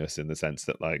revolutionariness, in the sense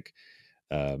that like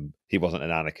he wasn't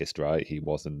an anarchist, right? He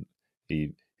wasn't.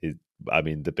 He I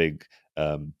mean, the big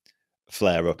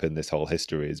flare up in this whole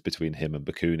history is between him and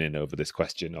Bakunin over this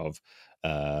question of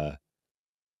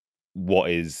what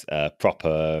is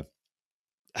proper,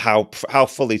 how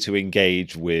fully to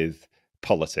engage with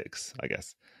politics, I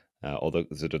guess, or the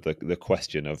sort of the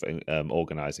question of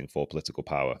organizing for political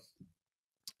power.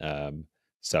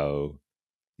 So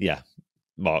yeah,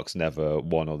 Marx never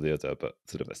one or the other, but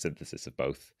sort of a synthesis of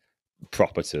both,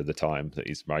 proper to the time that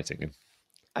he's writing in.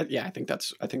 Yeah, I think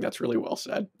that's really well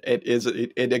said. It is.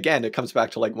 It again, it comes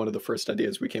back to like one of the first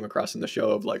ideas we came across in the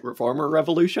show of like reform or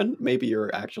revolution. Maybe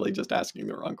you're actually just asking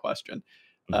the wrong question,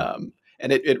 Mm-hmm.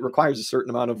 and it requires a certain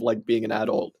amount of like being an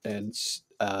adult. And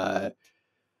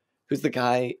who's the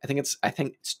guy? I think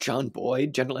it's John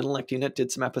Boyd. General Intellect Unit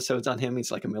did some episodes on him.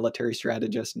 He's like a military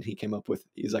strategist, and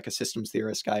he's like a systems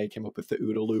theorist guy. He came up with the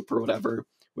OODA loop or whatever,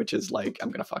 which is like,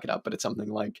 I'm gonna fuck it up, but it's something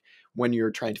like when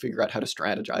you're trying to figure out how to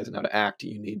strategize and how to act,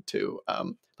 you need to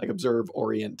like observe,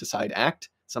 orient, decide, act,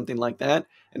 something like that.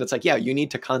 And it's like, yeah, you need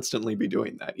to constantly be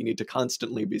doing that. You need to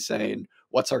constantly be saying,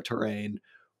 what's our terrain?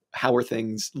 How are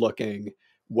things looking?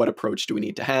 What approach do we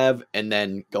need to have? And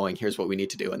then going, here's what we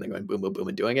need to do. And then going boom, boom, boom,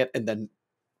 and doing it. And then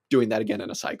doing that again in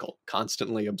a cycle,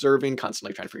 constantly observing,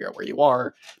 constantly trying to figure out where you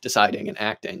are, deciding and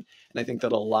acting. And I think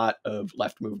that a lot of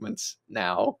left movements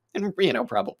now, and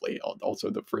probably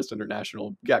also the First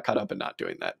International, got caught up in not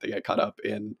doing that. They get caught up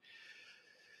in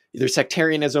either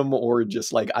sectarianism or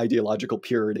just like ideological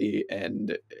purity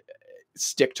and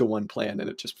stick to one plan, and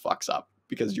it just fucks up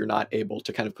because you're not able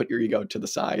to kind of put your ego to the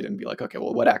side and be like, okay,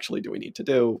 well, what actually do we need to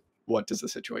do? What does the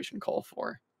situation call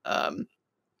for?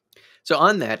 So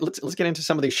on that, let's get into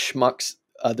some of these schmucks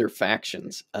other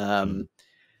factions.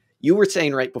 You were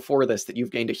saying right before this that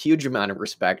you've gained a huge amount of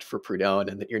respect for Proudhon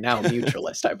and that you're now a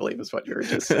mutualist, I believe is what you were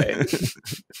just saying.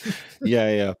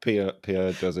 yeah. Pierre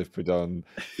Joseph Proudhon,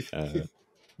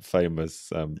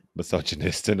 famous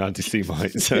misogynist and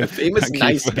anti-Semite. So famous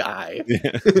nice guy.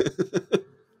 Yeah.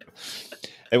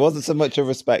 It wasn't so much a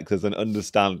respect as an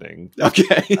understanding.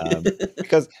 Okay.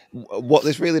 Because what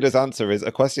this really does answer is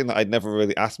a question that I'd never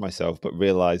really asked myself, but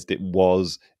realized it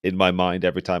was in my mind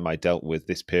every time I dealt with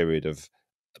this period of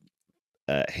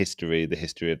history, the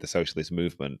history of the socialist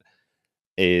movement,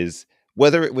 is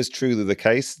whether it was truly the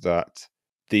case that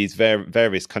these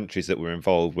various countries that were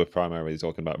involved were primarily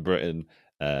talking about Britain,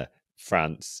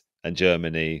 France, and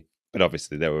Germany, but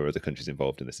obviously there were other countries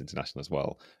involved in this international as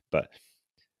well. But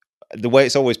the way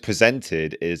it's always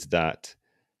presented is that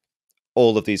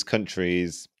all of these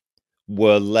countries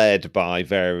were led by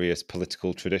various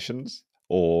political traditions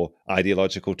or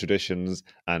ideological traditions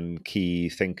and key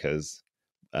thinkers.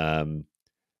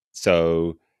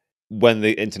 So when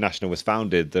the International was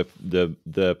founded,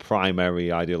 the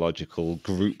primary ideological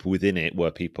group within it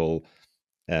were people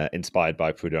inspired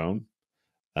by Proudhon,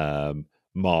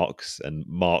 Marx and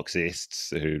Marxists,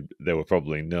 who there were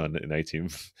probably none in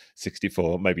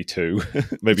 1864, maybe two,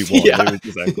 maybe one. Yeah. Maybe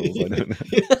just echoes, I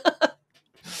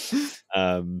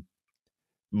don't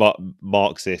know.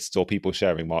 Marxists or people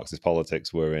sharing Marxist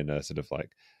politics were in a sort of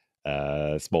like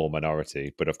small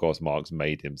minority, but of course Marx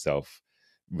made himself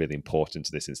really important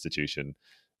to this institution,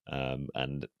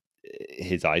 and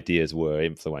his ideas were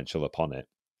influential upon it.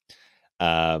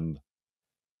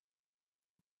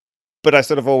 But I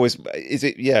sort of always, is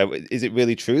it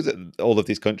really true that all of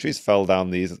these countries fell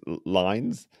down these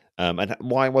lines? And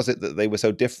why was it that they were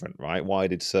so different, right? Why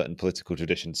did certain political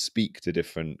traditions speak to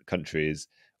different countries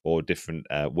or different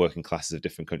working classes of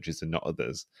different countries and not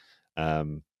others?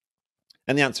 And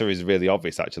the answer is really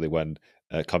obvious, actually, when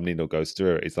Comninel goes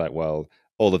through it. It's like, well,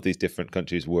 all of these different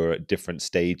countries were at different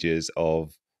stages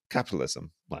of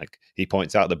capitalism. Like, he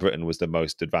points out that Britain was the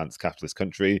most advanced capitalist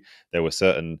country. There were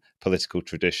certain political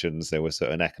traditions, there were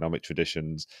certain economic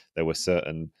traditions, there were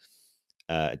certain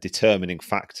determining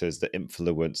factors that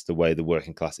influenced the way the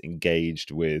working class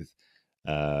engaged with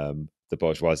the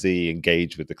bourgeoisie,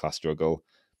 engaged with the class struggle,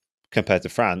 compared to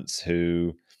France,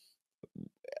 who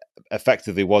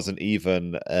effectively wasn't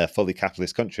even a fully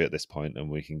capitalist country at this point, and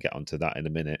we can get onto that in a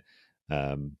minute.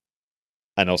 And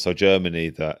also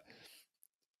Germany, that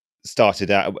started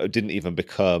out, didn't even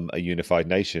become a unified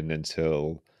nation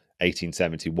until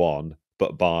 1871,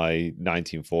 but by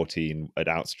 1914 had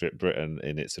outstripped Britain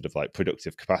in its sort of like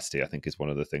productive capacity, I think is one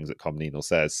of the things that Comninel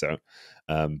says. So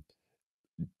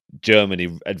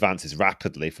Germany advances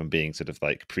rapidly from being sort of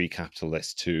like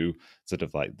pre-capitalist to sort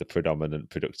of like the predominant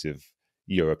productive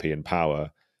European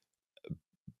power.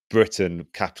 Britain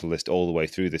capitalist all the way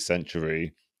through this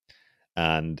century,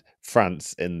 and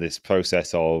France in this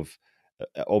process of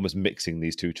almost mixing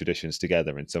these two traditions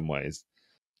together in some ways.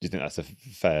 Do you think that's a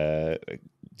fair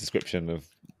description of?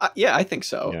 Yeah, I think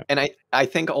so. Yeah. And I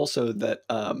think also that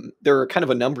there are kind of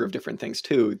a number of different things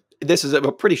too. This is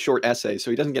a pretty short essay,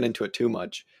 so he doesn't get into it too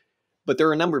much. But there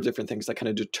are a number of different things that kind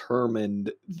of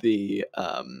determined the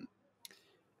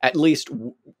at least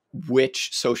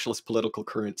which socialist political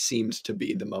current seems to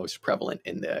be the most prevalent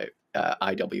in the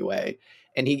IWA.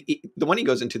 And the one he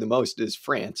goes into the most is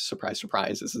France. Surprise,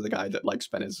 surprise. This is the guy that like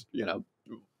spent his, I'm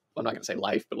not going to say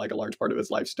life, but like a large part of his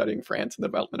life studying France and the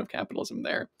development of capitalism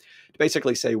there, to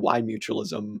basically say why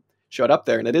mutualism showed up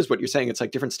there. And it is what you're saying. It's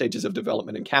like different stages of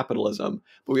development in capitalism.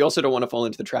 But we also don't want to fall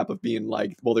into the trap of being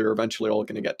like, well, they're eventually all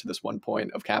going to get to this one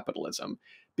point of capitalism,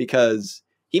 because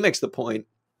he makes the point,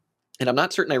 and I'm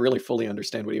not certain I really fully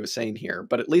understand what he was saying here,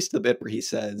 but at least the bit where he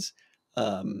says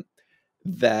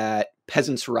that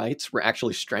peasants' rights were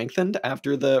actually strengthened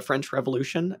after the French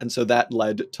Revolution. And so that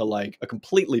led to like a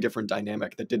completely different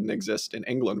dynamic that didn't exist in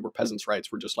England, where peasants'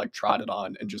 rights were just like trotted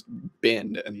on and just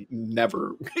binned and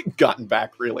never gotten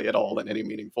back really at all in any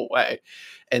meaningful way.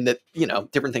 And that,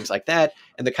 different things like that,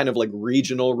 and the kind of like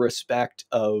regional respect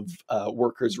of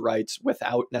workers' rights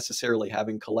without necessarily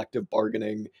having collective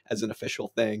bargaining as an official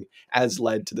thing, has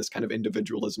led to this kind of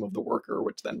individualism of the worker,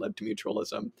 which then led to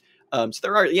mutualism. So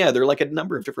there are like a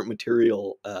number of different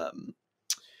material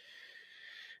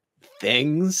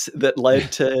things that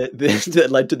led to this, that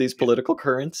led to these political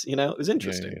currents. It was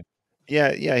interesting.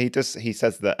 Yeah. He does. He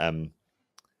says that,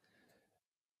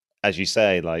 as you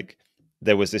say, like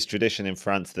there was this tradition in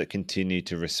France that continued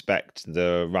to respect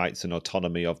the rights and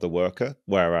autonomy of the worker,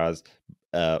 whereas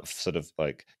sort of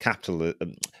like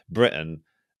capitalism, Britain,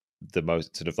 the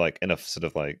most sort of like enough sort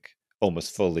of like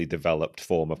almost fully developed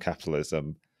form of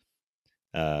capitalism,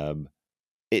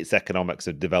 its economics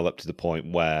have developed to the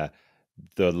point where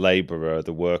the laborer,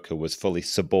 the worker, was fully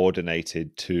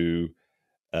subordinated to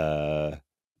the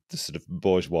sort of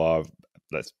bourgeois,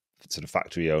 let's sort of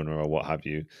factory owner or what have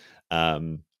you,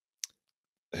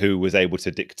 who was able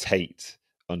to dictate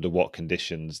under what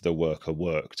conditions the worker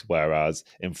worked. Whereas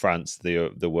in France,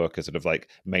 the worker sort of like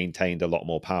maintained a lot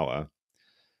more power.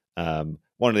 One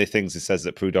of the things it says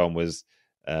that Proudhon was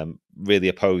really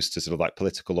opposed to sort of like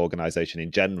political organization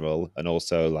in general, and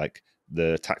also like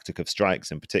the tactic of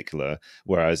strikes in particular.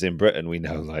 Whereas in Britain, we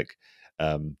know like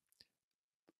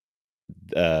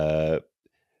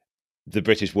the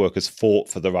British workers fought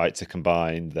for the right to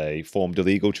combine. They formed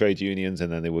illegal trade unions,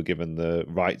 and then they were given the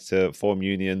right to form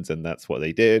unions, and that's what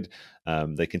they did.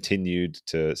 They continued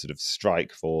to sort of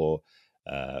strike for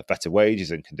better wages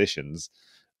and conditions,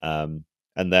 and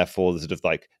therefore, the sort of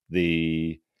like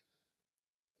the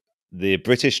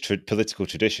British political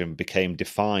tradition became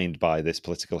defined by this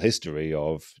political history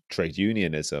of trade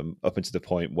unionism, up until the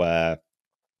point where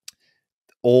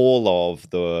all of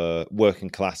the working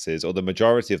classes, or the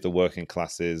majority of the working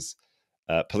classes,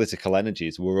 political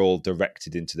energies were all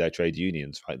directed into their trade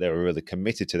unions, right? They were really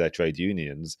committed to their trade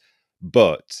unions.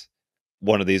 But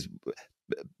one of these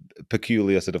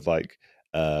peculiar sort of like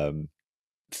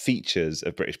features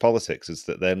of British politics is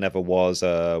that there never was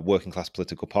a working class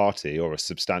political party, or a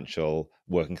substantial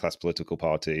working class political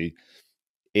party,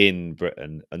 in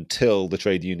Britain until the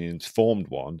trade unions formed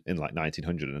one in like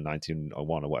 1900 and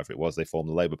 1901 or whatever it was. They formed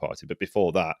the Labour Party, but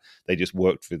before that, they just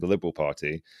worked through the Liberal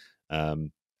Party,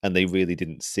 and they really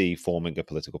didn't see forming a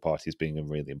political party as being a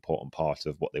really important part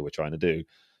of what they were trying to do,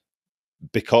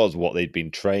 because what they'd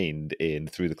been trained in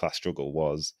through the class struggle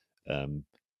was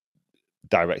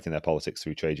directing their politics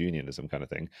through trade unionism kind of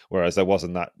thing, whereas there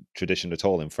wasn't that tradition at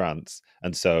all in France.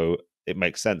 And so it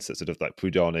makes sense that sort of like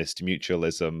Proudhonist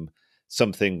mutualism,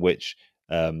 something which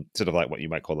sort of like what you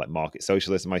might call like market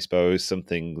socialism, I suppose,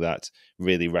 something that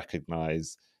really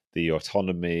recognized the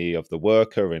autonomy of the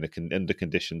worker under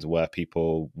conditions where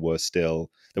people were still,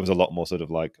 there was a lot more sort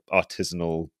of like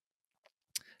artisanal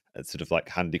sort of like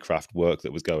handicraft work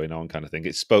that was going on kind of thing.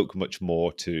 It spoke much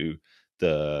more to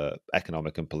the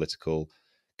economic and political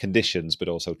conditions, but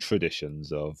also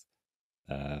traditions of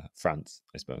France,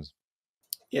 I suppose.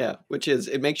 Yeah, which is,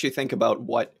 it makes you think about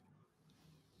what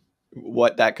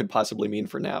that could possibly mean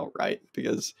for now, right?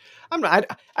 Because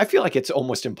I feel like it's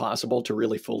almost impossible to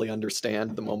really fully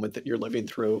understand the moment that you're living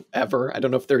through ever. I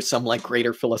don't know if there's some like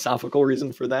greater philosophical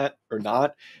reason for that or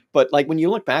not, but like when you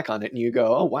look back on it and you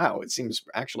go, oh wow, it seems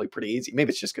actually pretty easy. Maybe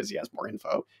it's just because he has more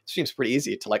info. It seems pretty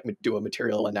easy to like do a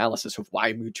material analysis of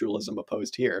why mutualism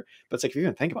opposed here. But it's like, if you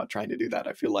even think about trying to do that,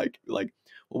 I feel like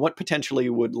well, what potentially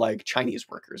would like Chinese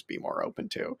workers be more open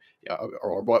to?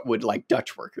 Or what would like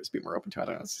Dutch workers be more open to? I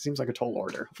don't know. It seems like a tall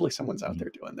order. Hopefully someone's out there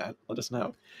doing that. Let us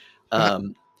know.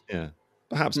 Yeah,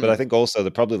 perhaps. But I think also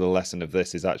probably the lesson of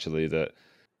this is actually that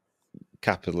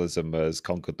capitalism has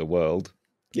conquered the world.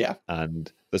 Yeah. And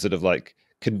the sort of like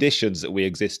conditions that we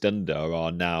exist under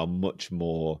are now much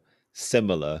more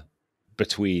similar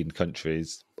between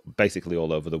countries, basically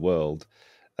all over the world.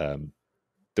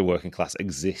 The working class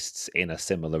exists in a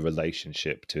similar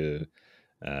relationship to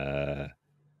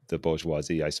the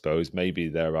bourgeoisie, I suppose. Maybe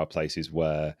there are places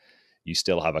where you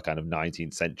still have a kind of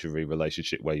 19th century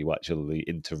relationship where you actually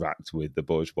interact with the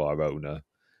bourgeois owner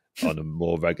on a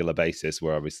more regular basis,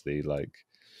 where obviously like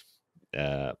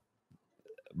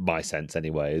my sense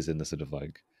anyway is in the sort of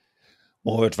like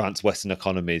more advanced Western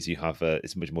economies, you have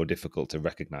it's much more difficult to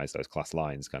recognize those class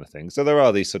lines kind of thing. So there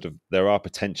are there are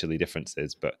potentially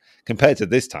differences, but compared to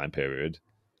this time period,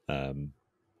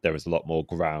 there is a lot more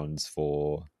grounds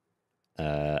for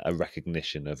a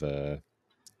recognition of a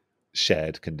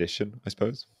shared condition, I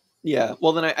suppose. Yeah.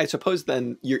 Well, then I suppose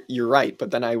then you're right, but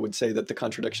then I would say that the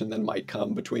contradiction then might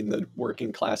come between the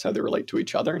working class, how they relate to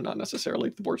each other, not necessarily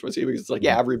the bourgeoisie, because it's like,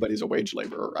 yeah, everybody's a wage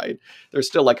laborer, right? There's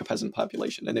still like a peasant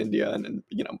population in India and in,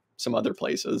 some other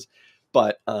places,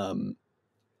 but the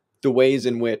ways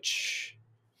in which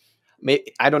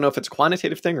I don't know if it's a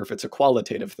quantitative thing or if it's a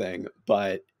qualitative thing,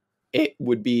 but it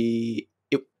would be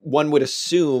one would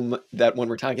assume that when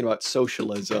we're talking about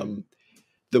socialism,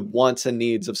 the wants and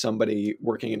needs of somebody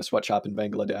working in a sweatshop in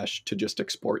Bangladesh to just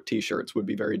export T-shirts would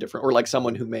be very different, or like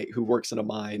someone who works in a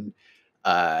mine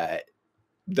that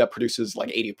produces like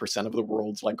 80% of the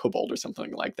world's like cobalt or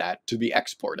something like that to be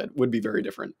exported would be very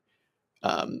different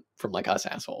from like us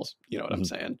assholes. You know what I'm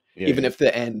saying? Yeah, Even if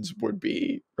the ends would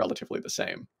be relatively the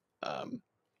same.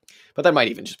 But that might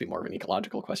even just be more of an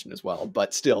ecological question as well.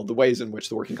 But still, the ways in which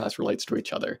the working class relates to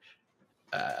each other,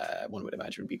 one would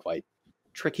imagine would be quite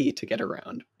tricky to get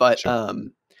around. But sure.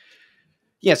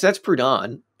 yeah, so that's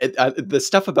Proudhon. The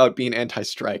stuff about being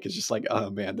anti-strike is just like, oh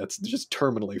man, that's just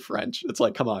terminally French. It's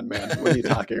like, come on, man, what are you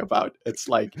talking about? It's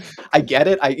like, I get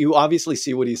it. You obviously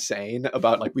see what he's saying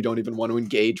about like, we don't even want to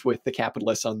engage with the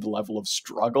capitalists on the level of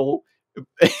struggle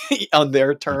on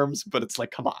their terms, but it's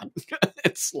like, come on.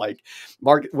 It's like,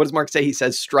 what does Marx say? He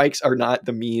says strikes are not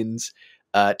the means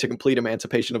to complete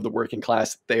emancipation of the working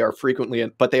class. They are frequently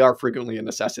a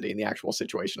necessity in the actual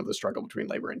situation of the struggle between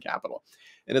labor and capital.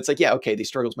 And it's like, yeah, okay, these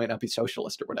struggles might not be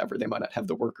socialist or whatever. They might not have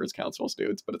the workers' councils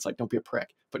dudes, but it's like, don't be a prick.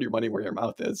 Put your money where your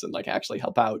mouth is and like actually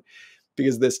help out,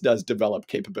 because this does develop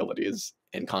capabilities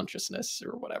and consciousness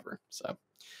or whatever. So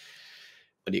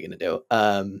what are you going to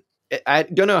do? I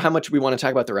don't know how much we want to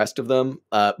talk about the rest of them.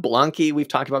 Blanqui, we've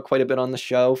talked about quite a bit on the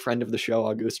show. Friend of the show,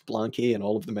 Auguste Blanqui, and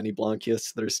all of the many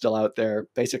Blanquists that are still out there.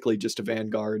 Basically just a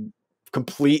vanguard,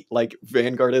 complete like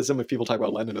vanguardism. If people talk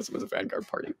about Leninism as a vanguard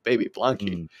party, baby,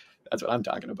 Blanqui. That's what I'm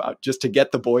talking about. Just to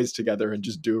get the boys together and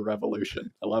just do a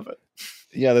revolution. I love it.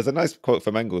 Yeah, there's a nice quote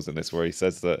from Engels in this where he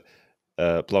says that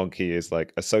Blanqui is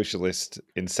like a socialist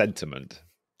in sentiment.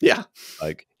 Yeah.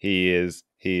 Like he is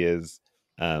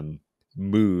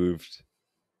moved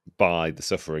by the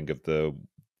suffering of the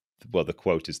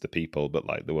quote is the people, but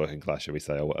like the working class, shall we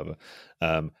say, or whatever.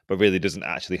 But really doesn't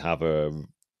actually have a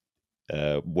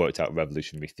worked out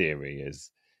revolutionary theory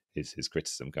is his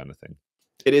criticism kind of thing.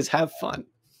 It is have fun.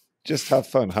 just have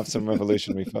fun, have some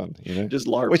revolutionary fun, Just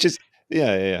LARP. which is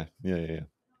yeah.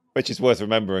 Which is worth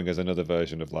remembering as another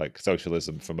version of like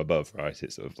socialism from above, right?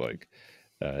 It sort of like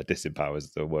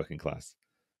disempowers the working class.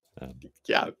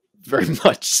 Yeah, very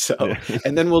much so. Yeah.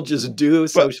 And then we'll just do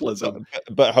socialism.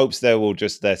 But hopes they're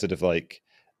sort of like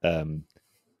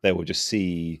they will just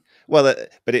see well,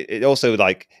 but it also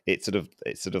like it's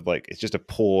sort of like it's just a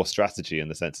poor strategy in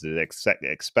the sense that it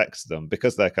expects them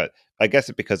because they're I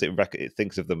guess because it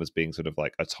thinks of them as being sort of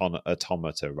like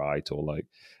automata, right? Or like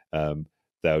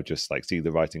they'll just like see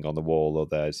the writing on the wall, or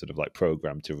they're sort of like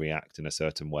programmed to react in a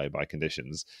certain way by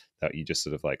conditions that you just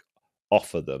sort of like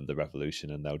offer them the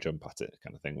revolution and they'll jump at it,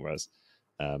 kind of thing. Whereas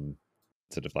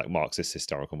sort of like Marxist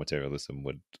historical materialism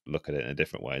would look at it in a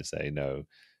different way and say, no,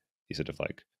 you sort of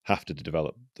like have to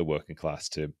develop the working class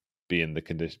to be in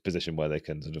the position where they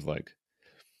can sort of like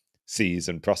seize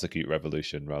and prosecute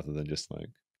revolution rather than just like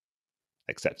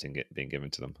accepting it being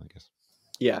given to them, I guess.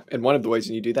 Yeah, and one of the ways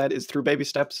you do that is through baby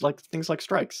steps, like things like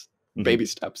strikes. Baby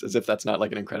steps, as if that's not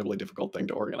like an incredibly difficult thing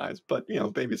to organize, but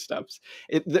baby steps.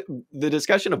 The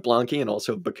discussion of Blanqui and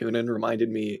also Bakunin reminded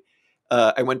me.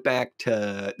 I went back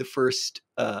to the first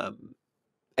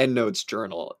EndNote's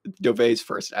journal, Dauvet's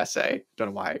first essay. Don't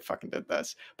know why I fucking did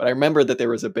this, but I remember that there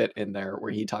was a bit in there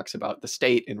where he talks about the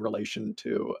state in relation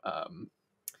to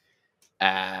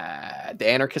the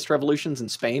anarchist revolutions in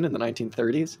Spain in the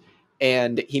 1930s.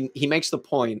 And he makes the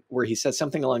point where he says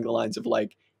something along the lines of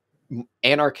like,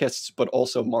 anarchists, but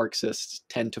also Marxists,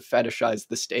 tend to fetishize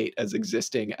the state as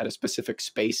existing at a specific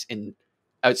space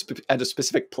at a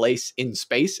specific place in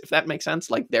space, if that makes sense.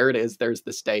 Like, there it is, there's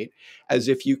the state, as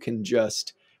if you can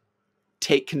just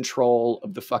take control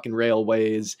of the fucking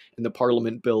railways and the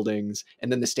parliament buildings, and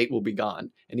then the state will be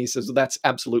gone. And he says, well, that's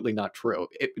absolutely not true.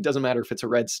 It doesn't matter if it's a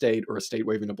red state or a state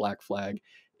waving a black flag.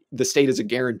 The state is a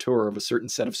guarantor of a certain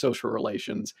set of social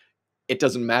relations. It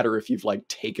doesn't matter if you've like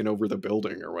taken over the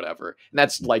building or whatever. And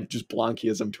that's like just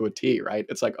Blanquism to a T, right?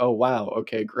 It's like, oh, wow.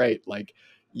 Okay, great. Like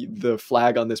the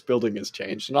flag on this building has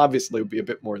changed. And obviously it would be a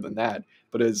bit more than that.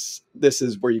 But this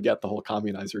is where you get the whole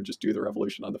communizer, just do the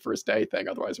revolution on the first day thing.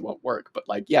 Otherwise it won't work. But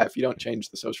like, yeah, if you don't change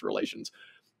the social relations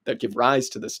that give rise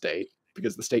to the state,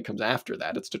 because the state comes after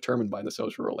that, it's determined by the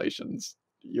social relations,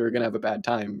 you're going to have a bad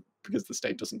time because the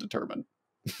state doesn't determine,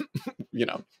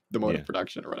 the mode of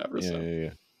production or whatever.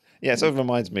 Yeah, it sort of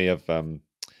reminds me of when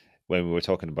we were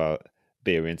talking about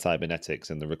Beerian cybernetics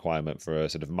and the requirement for a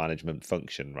sort of management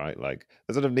function, right? Like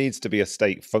there sort of needs to be a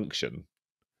state function.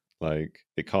 Like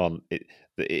it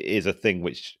is a thing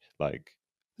which like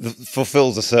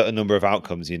fulfills a certain number of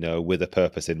outcomes, with a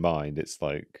purpose in mind. It's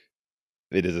like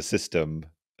it is a system.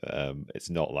 It's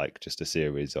not like just a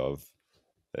series of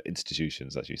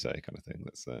institutions, as you say, kind of thing.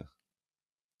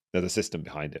 There's a system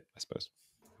behind it, I suppose.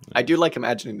 I do like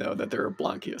imagining, though, that there are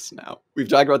Blanquists now. We've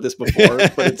talked about this before,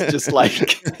 but it's just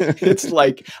like, it's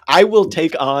like, I will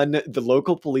take on the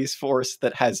local police force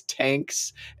that has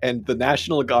tanks and the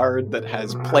National Guard that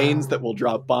has planes that will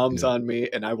drop bombs on me,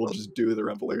 and I will just do the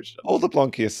revolution. All the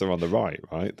Blanquists are on the right,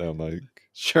 right? They're like...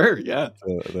 Sure, yeah.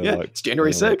 They're like, it's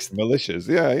January 6th. Like militias,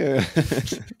 yeah.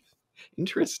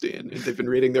 Interesting. They've been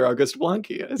reading their Auguste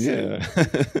Blanqui, I see. Yeah.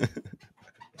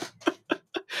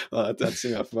 Well, that's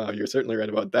enough. Wow, you're certainly right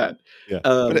about that. Yeah,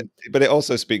 but it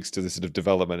also speaks to the sort of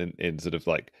development in sort of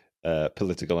like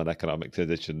political and economic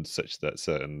traditions, such that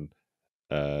certain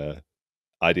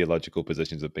ideological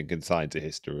positions have been consigned to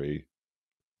history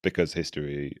because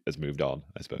history has moved on,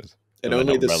 I suppose. And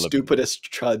only the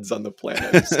stupidest chuds on the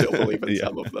planet still believe in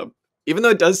some of them. Even though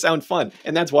it does sound fun.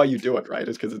 And that's why you do it, right?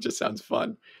 Is because it just sounds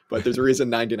fun. But there's a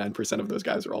reason 99% of those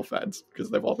guys are all feds,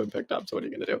 because they've all been picked up. So what are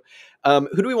you going to do?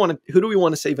 Who do we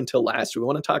want to save until last? Do we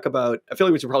want to talk about... I feel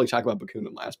like we should probably talk about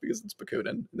Bakunin last, because it's Bakunin.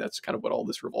 And that's kind of what all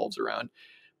this revolves around.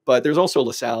 But there's also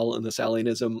Lassalle and the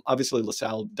Salianism. Obviously,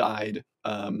 Lassalle died...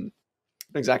 I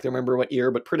don't exactly remember what year,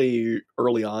 but pretty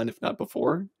early on, if not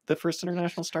before the First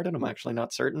International started. I'm actually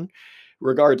not certain.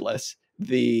 Regardless,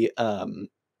 the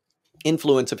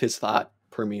influence of his thought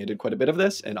permeated quite a bit of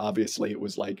this, and obviously it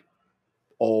was like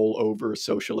all over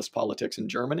socialist politics in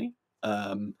Germany.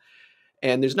 And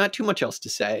there's not too much else to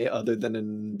say other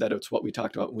than that it's what we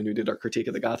talked about when we did our Critique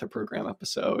of the Gotha Program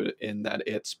episode, in that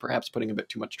it's perhaps putting a bit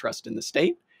too much trust in the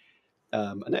state.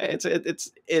 And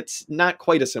it's not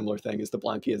quite a similar thing as the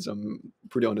Blanquism,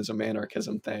 Proudhonism,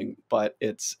 anarchism thing, but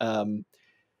it's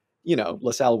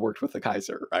Lassalle worked with the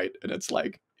Kaiser, right? And it's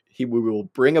like we will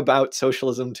bring about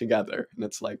socialism together, and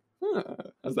it's like,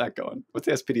 how's that going? What's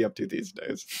the SPD up to these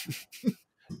days?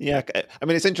 Yeah, I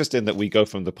mean, it's interesting that we go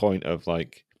from the point of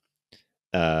like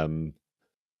the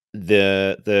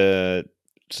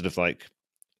sort of like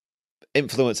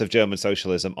influence of German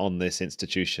socialism on this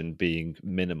institution being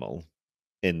minimal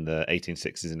in the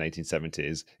 1860s and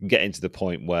 1870s, getting to the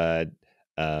point where,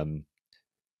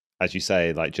 as you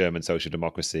say, like German social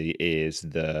democracy is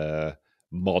the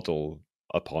model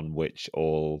upon which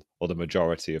all or the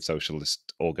majority of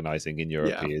socialist organizing in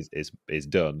Europe Yeah. is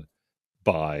done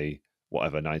by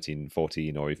whatever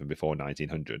 1914 or even before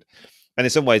 1900. And in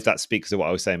some ways that speaks to what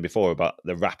I was saying before about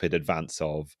the rapid advance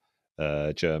of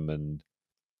German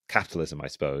capitalism, I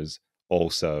suppose,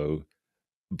 also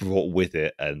brought with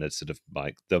it and it's sort of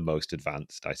like the most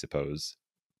advanced, I suppose,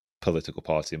 political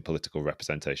party and political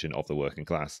representation of the working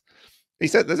class. He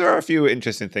said there are a few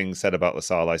interesting things said about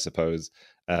Lassalle, I suppose.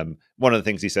 One of the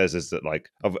things he says is that, like,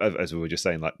 as we were just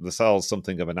saying, like Lassalle's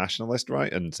something of a nationalist,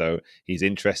 right? And so he's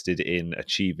interested in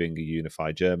achieving a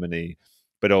unified Germany,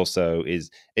 but also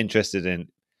is interested in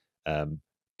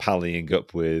pallying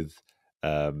up with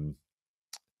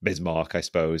Bismarck, I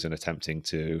suppose, and attempting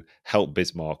to help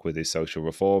Bismarck with his social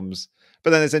reforms.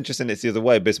 But then it's interesting, it's the other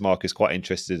way. Bismarck is quite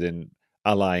interested in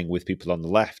allying with people on the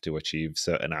left to achieve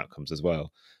certain outcomes as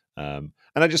well. And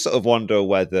I just sort of wonder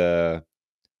whether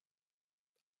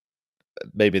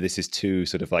maybe this is too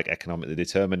sort of like economically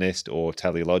determinist or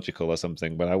teleological or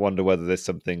something, but I wonder whether there's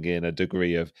something in a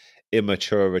degree of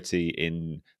immaturity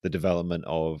in the development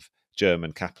of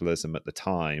German capitalism at the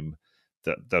time,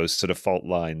 that those sort of fault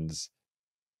lines,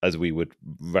 as we would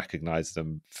recognize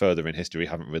them further in history,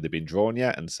 haven't really been drawn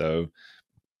yet. And so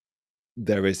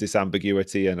there is this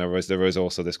ambiguity, and there is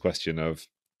also this question of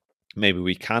maybe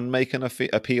we can make an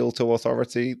appeal to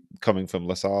authority coming from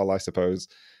Lassalle, I suppose.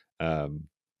 A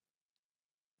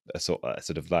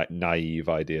sort of like naive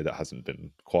idea that hasn't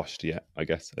been quashed yet, I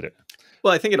guess. I don't know.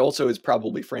 Well, I think it also is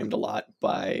probably framed a lot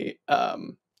by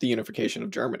the unification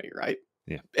of Germany, right?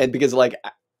 Yeah. And because like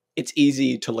it's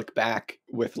easy to look back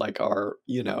with like our,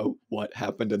 what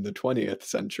happened in the 20th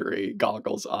century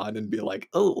goggles on and be like,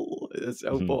 oh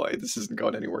boy, this isn't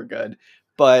going anywhere good.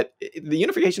 But the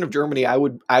unification of Germany,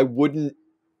 I wouldn't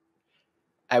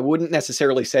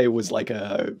necessarily say was like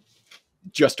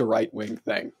just a right-wing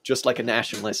thing, just like a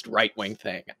nationalist right-wing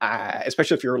thing,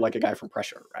 especially if you're like a guy from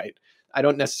Prussia, right? I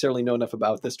don't necessarily know enough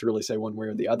about this to really say one way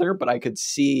or the other, but I could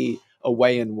see a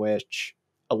way in which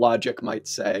a logic might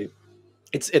say,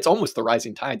 it's almost the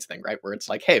rising tides thing, right? Where it's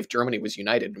like, hey, if Germany was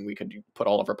united and we could put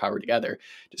all of our power together,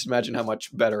 just imagine how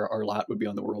much better our lot would be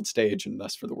on the world stage and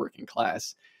thus for the working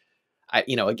class.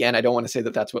 Again, I don't want to say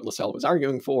that that's what Lassalle was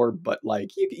arguing for, but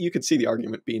like you could see the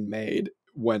argument being made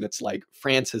when it's like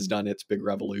France has done its big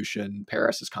revolution,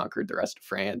 Paris has conquered the rest of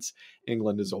France,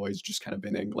 England has always just kind of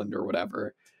been England or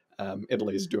whatever.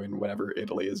 Italy is doing whatever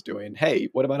Italy is doing. Hey,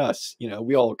 what about us?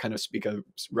 We all kind of speak a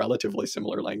relatively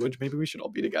similar language. Maybe we should all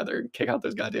be together and kick out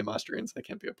those goddamn Austrians. They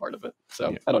can't be a part of it.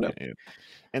 So I don't know. Yeah.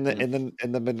 In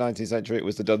the mid 19th century, it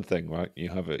was the done thing, right?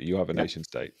 You have a nation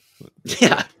state.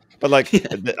 Yeah. But like,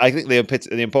 I think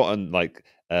the important like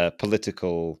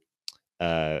political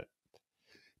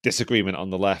disagreement on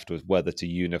the left was whether to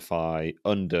unify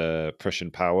under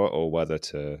Prussian power or whether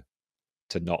to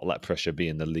not let Prussia be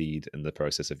in the lead in the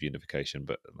process of unification,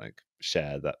 but like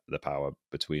share the power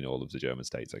between all of the German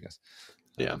states, I guess.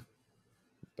 Yeah.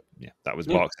 That was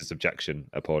Marx's objection,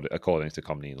 according to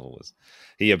Comninel, was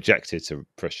he objected to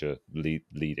Prussia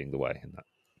leading the way in that.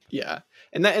 Yeah,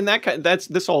 and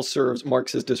this all serves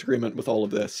Marx's disagreement with all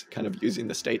of this kind of using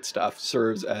the state stuff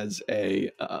serves as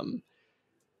a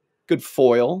good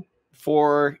foil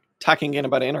for talking again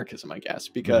about anarchism, I guess,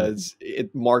 because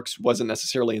Marx wasn't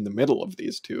necessarily in the middle of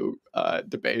these two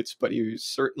debates, but he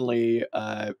certainly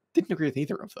didn't agree with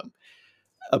either of them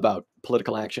about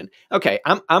political action. Okay,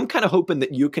 I'm kind of hoping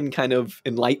that you can kind of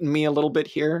enlighten me a little bit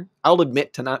here. I'll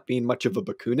admit to not being much of a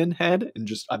Bakunin head, and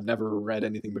just I've never read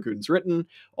anything Bakunin's written.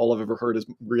 All I've ever heard is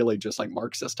really just like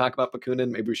Marxists talk about Bakunin.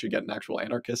 Maybe we should get an actual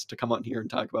anarchist to come on here and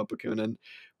talk about Bakunin.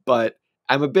 But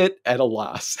I'm a bit at a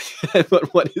loss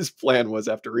about what his plan was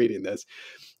after reading this,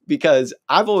 because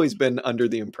I've always been under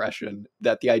the impression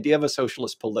that the idea of a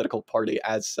socialist political party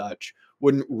as such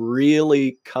wouldn't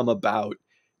really come about,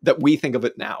 that we think of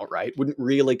it now, right? Wouldn't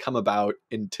really come about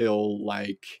until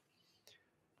like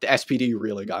the SPD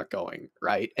really got going,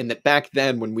 right? And that back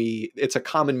then it's a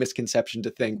common misconception to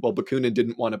think, well, Bakunin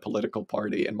didn't want a political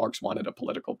party and Marx wanted a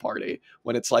political party,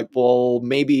 when it's like, well,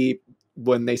 maybe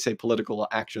when they say political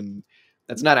action,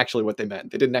 that's not actually what they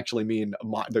meant. They didn't actually mean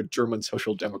the German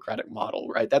social democratic model,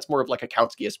 right? That's more of like a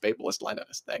Kautskyist, Babelist,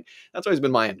 Leninist thing. That's always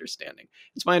been my understanding.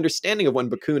 It's my understanding of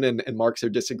when Bakunin and Marx are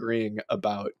disagreeing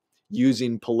about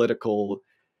using political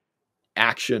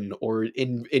action or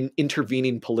in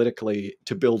intervening politically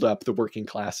to build up the working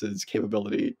class's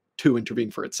capability to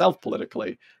intervene for itself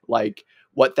politically. Like,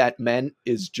 what that meant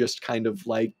is just kind of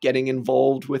like getting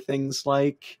involved with things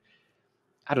like,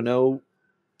 I don't know,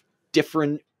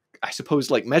 different, I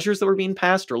suppose, like measures that were being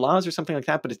passed or laws or something like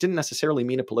that, but it didn't necessarily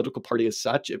mean a political party as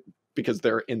such, because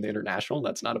they're in the International.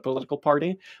 That's not a political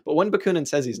party. But when Bakunin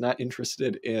says he's not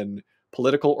interested in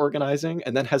political organizing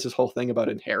and then has this whole thing about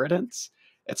inheritance,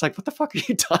 it's like, what the fuck are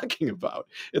you talking about?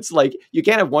 It's like, you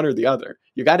can't have one or the other.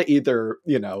 You got to either,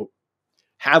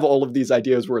 have all of these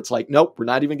ideas where it's like, nope, we're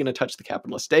not even going to touch the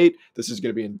capitalist state. This is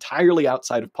going to be entirely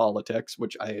outside of politics,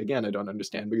 which I don't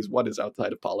understand, because what is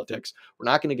outside of politics? We're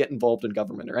not going to get involved in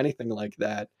government or anything like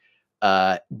that.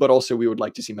 But also we would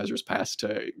like to see measures passed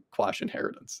to quash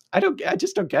inheritance. I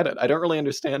just don't get it. I don't really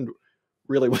understand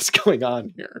really what's going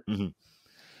on here. Mm-hmm.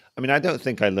 I mean, I don't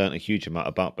think I learned a huge amount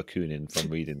about Bakunin from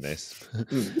reading this.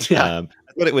 Yeah. I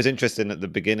thought it was interesting at the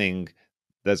beginning.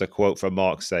 There's a quote from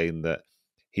Marx saying that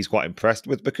he's quite impressed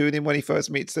with Bakunin when he first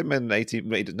meets him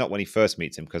not when he first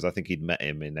meets him, because I think he'd met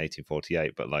him in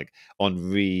 1848, but like on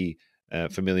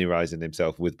familiarizing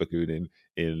himself with Bakunin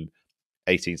in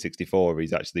 1864,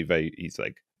 he's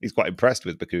quite impressed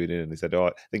with Bakunin, and he said,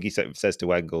 I think he says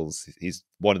to Engels, he's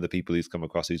one of the people he's come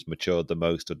across who's matured the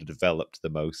most or developed the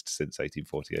most since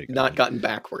 1848. Not gotten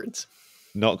backwards.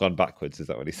 Not gone backwards, is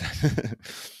that what he said?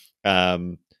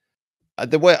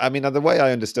 The way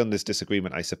I understand this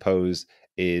disagreement, I suppose,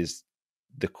 is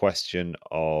the question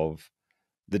of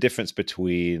the difference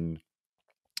between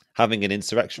having an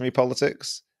insurrectionary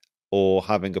politics or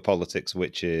having a politics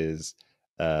which is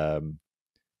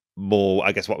more,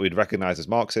 I guess, what we'd recognize as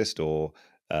Marxist, or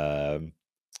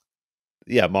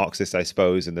Marxist, I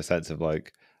suppose, in the sense of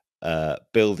like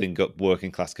building up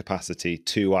working class capacity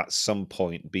to at some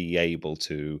point be able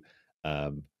to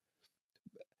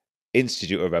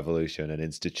institute a revolution and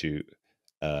institute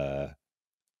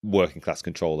working class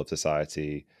control of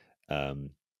society,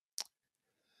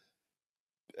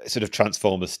 sort of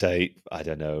transform the state. I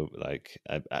don't know, like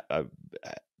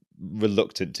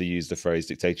reluctant to use the phrase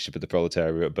dictatorship of the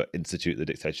proletariat, but institute the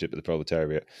dictatorship of the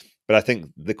proletariat. But I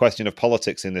think the question of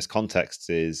politics in this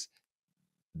context is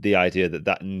the idea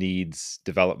that needs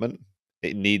development.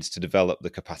 It needs to develop the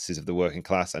capacities of the working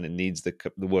class, and it needs the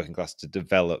working class to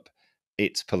develop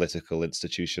its political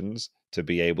institutions to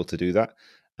be able to do that.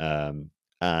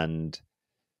 And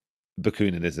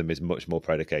Bakuninism is much more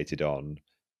predicated on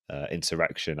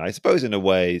insurrection, I suppose, in a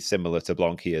way similar to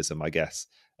Blanquism, I guess,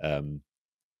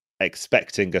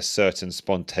 expecting a certain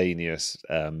spontaneous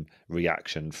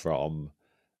reaction from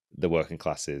the working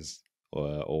classes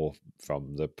or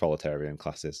from the proletarian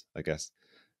classes, I guess.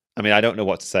 I mean, I don't know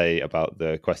what to say about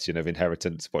the question of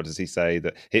inheritance. What does he say?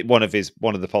 That one of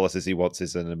the policies he wants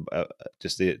is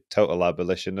just the total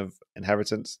abolition of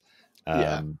inheritance.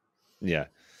 Yeah.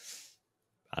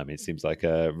 I mean, it seems like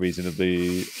a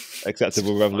reasonably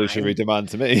acceptable revolutionary demand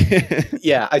to me.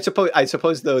 Yeah, I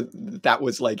suppose though that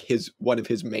was like one of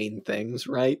his main things,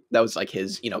 right? That was like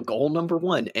his, goal number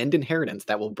one: end inheritance.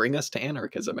 That will bring us to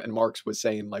anarchism. And Marx was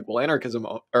saying like, well,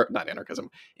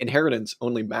 inheritance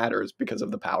only matters because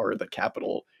of the power that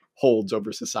capital holds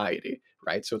over society,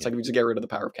 right? So it's like, if we just get rid of the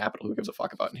power of capital, who gives a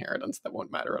fuck about inheritance? That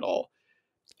won't matter at all.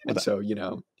 And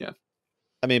yeah.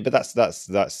 I mean, but that's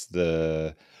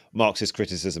the Marxist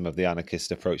criticism of the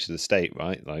anarchist approach to the state,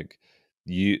 right? Like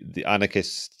the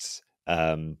anarchists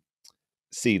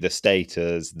see the state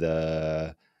as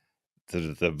the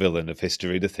villain of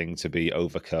history, the thing to be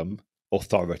overcome,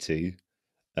 authority,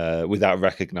 without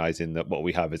recognizing that what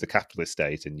we have is a capitalist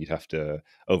state, and you'd have to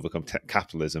overcome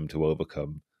capitalism to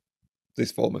overcome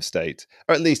this form of state,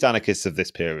 or at least anarchists of this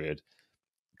period.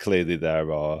 Clearly,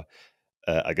 there are,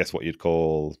 I guess, what you'd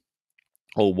call,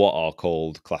 or what are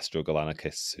called, class struggle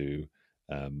anarchists who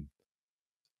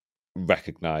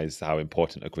recognize how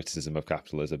important a criticism of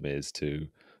capitalism is to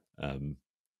a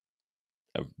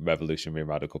revolutionary and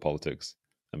radical politics.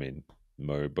 I mean,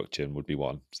 Murray Bookchin would be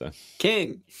one. So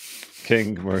King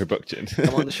Murray Bookchin.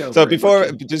 Come on the show. So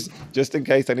before, just in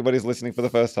case anybody's listening for the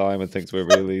first time and thinks we're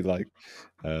really like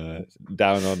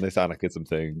down on this anarchism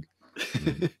thing,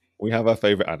 we have our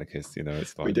favorite anarchists.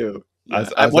 It's fine. We do. Yeah.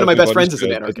 As one of my best friends is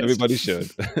an anarchist. Everybody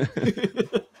should.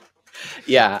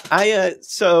 Yeah.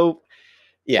 So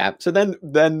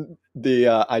then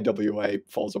the IWA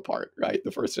falls apart, right?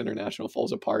 The First International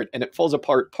falls apart, and it falls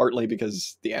apart partly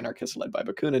because the anarchists led by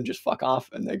Bakunin just fuck off,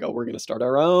 and they go, we're going to start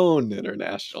our own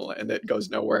international, and it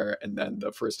goes nowhere. And then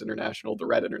the First International, the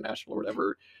Red International or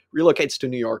whatever, relocates to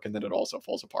New York, and then it also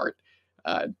falls apart,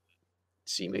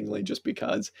 seemingly just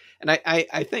because. And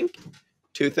I think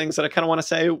two things that I kind of want to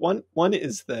say. One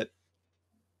is that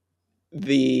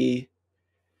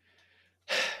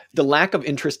the lack of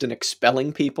interest in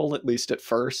expelling people, at least at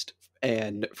first,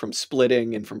 and from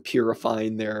splitting and from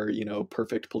purifying their,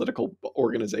 perfect political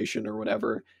organization or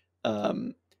whatever,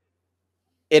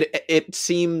 it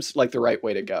seems like the right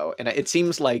way to go. And it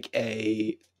seems like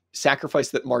a sacrifice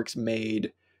that Marx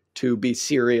made to be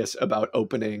serious about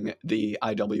opening the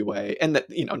IWA, and that,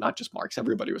 not just Marx,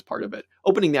 everybody was part of it,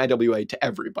 opening the IWA to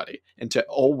everybody and to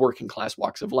all working class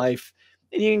walks of life.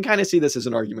 And you can kind of see this as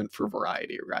an argument for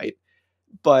variety, right?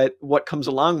 But what comes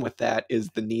along with that is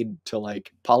the need to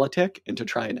like politic and to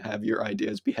try and have your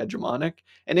ideas be hegemonic.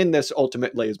 And in this,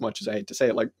 ultimately, as much as I hate to say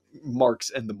it, like Marx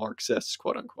and the Marxists,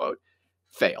 quote unquote,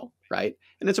 fail, right?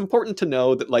 And it's important to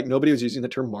know that like nobody was using the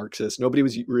term Marxist, nobody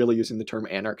was really using the term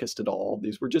anarchist at all.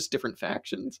 These were just different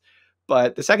factions.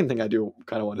 But the second thing I do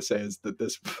kind of want to say is that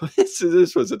this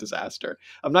this was a disaster.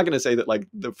 I'm not going to say that like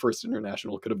the First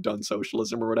International could have done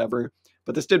socialism or whatever,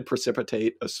 but this did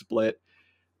precipitate a split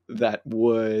that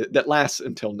lasts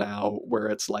until now, where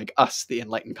it's like us, the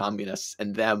enlightened communists,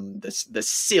 and them, this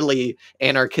silly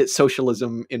anarchist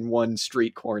socialism in one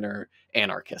street corner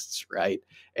anarchists, right?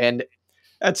 And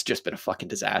that's just been a fucking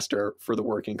disaster for the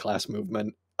working class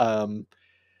movement.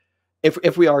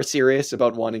 If we are serious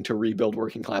about wanting to rebuild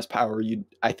working class power,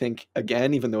 I think,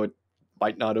 again, even though it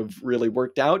might not have really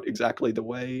worked out exactly the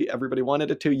way everybody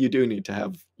wanted it to, you do need to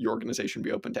have your organization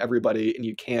be open to everybody, and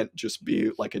you can't just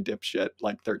be like a dipshit,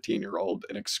 like 13-year-old,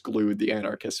 and exclude the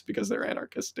anarchists because they're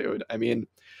anarchists, dude. I mean,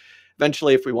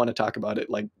 eventually, if we want to talk about it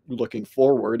like looking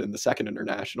forward in the Second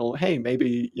International, hey,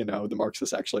 maybe, the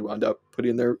Marxists actually wound up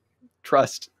putting their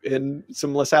trust in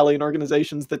some Lassallean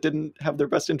organizations that didn't have their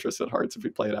best interests at heart, if we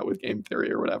play it out with game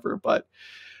theory or whatever. But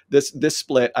this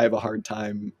split, I have a hard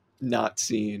time not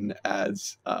seeing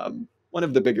as one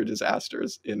of the bigger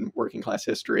disasters in working class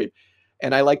history.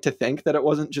 And I like to think that it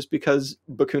wasn't just because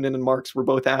Bakunin and Marx were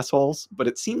both assholes, but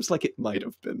it seems like it might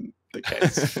have been the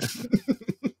case.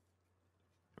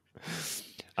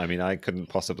 I mean, I couldn't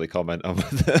possibly comment on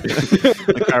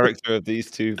the character of these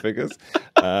two figures.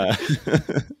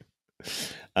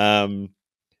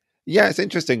 Yeah, it's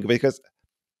interesting because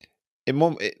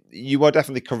you are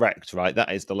definitely correct, right?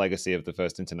 That is the legacy of the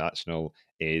First International,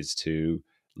 is to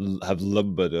have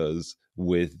lumbered us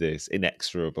with this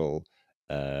inexorable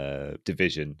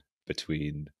division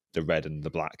between the red and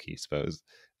the black, I suppose.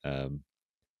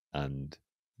 And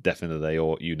definitely they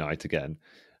ought unite again.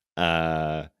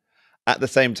 At the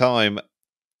same time,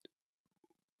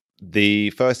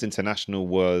 the First International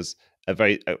was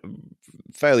a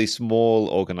fairly small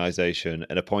organization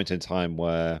at a point in time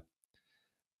where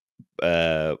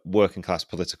working class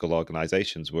political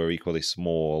organizations were equally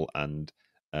small, and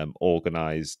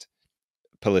organized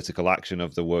political action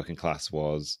of the working class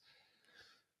was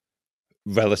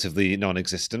relatively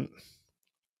non-existent.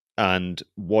 And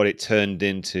what it turned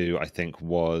into, I think,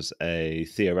 was a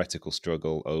theoretical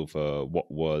struggle over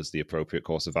what was the appropriate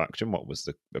course of action, what was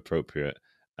the appropriate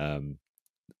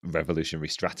revolutionary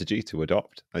strategy to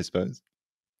adopt, I suppose.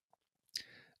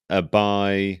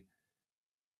 By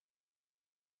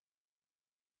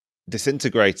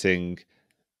disintegrating,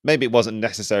 maybe it wasn't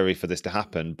necessary for this to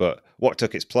happen, but what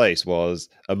took its place was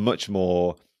a much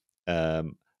more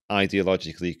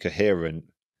ideologically coherent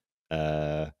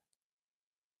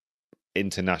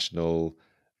international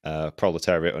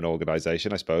proletariat and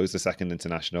organization, I suppose, the Second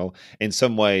International, in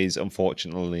some ways,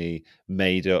 unfortunately,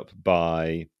 made up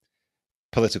by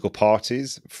political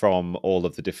parties from all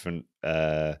of the different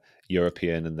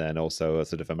European and then also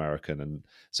sort of American and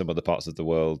some other parts of the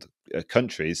world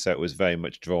countries. So it was very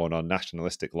much drawn on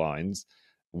nationalistic lines,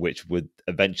 which would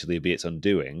eventually be its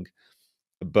undoing.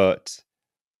 But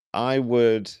I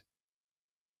would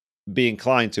be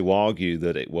inclined to argue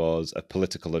that it was a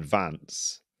political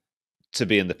advance to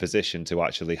be in the position to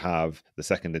actually have the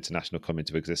Second International come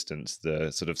into existence,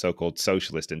 the sort of so-called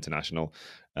Socialist International,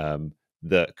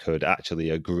 that could actually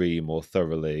agree more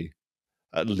thoroughly,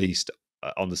 at least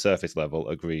on the surface level,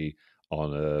 agree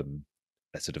on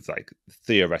a sort of like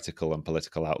theoretical and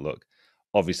political outlook.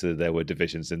 Obviously, there were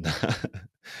divisions in that,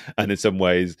 and in some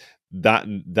ways, that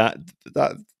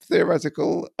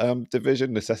theoretical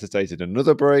division necessitated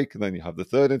another break. And then you have the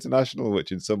Third International,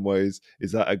 which in some ways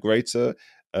is that a greater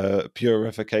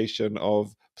purification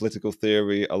of political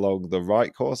theory along the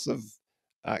right course of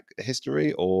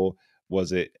history, or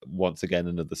was it once again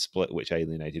another split which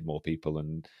alienated more people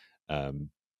and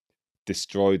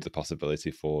destroyed the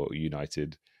possibility for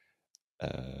united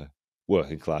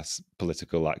working class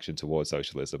political action towards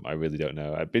socialism? I really don't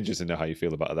know. I'd be interested to know how you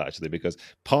feel about that, actually, because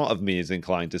part of me is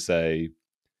inclined to say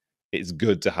it's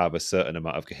good to have a certain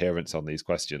amount of coherence on these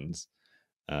questions,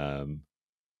 and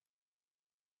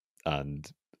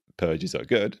purges are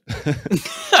good.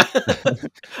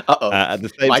 Uh-oh. At the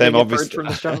Am same I time, gonna get purged obviously, from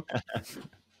this show?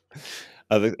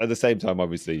 at the same time,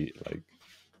 obviously, like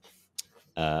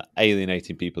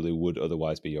alienating people who would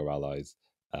otherwise be your allies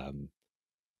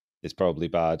is probably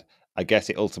bad. I guess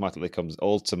it ultimately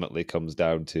comes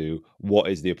down to what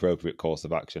is the appropriate course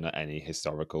of action at any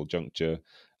historical juncture.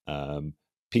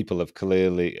 People have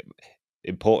clearly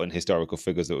important historical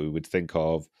figures that we would think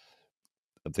of.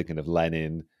 I'm thinking of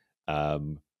Lenin.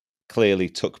 Clearly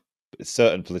took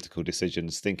certain political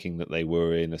decisions thinking that they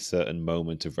were in a certain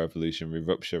moment of revolutionary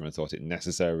rupture and thought it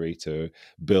necessary to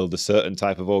build a certain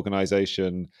type of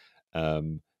organization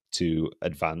to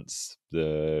advance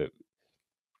the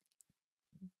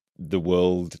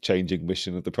world changing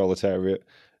mission of the proletariat.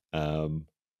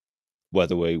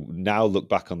 Whether we now look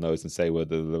back on those and say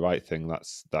whether the right thing,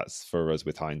 that's for us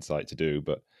with hindsight to do,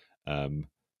 but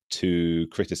to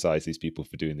criticize these people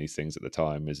for doing these things at the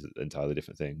time is an entirely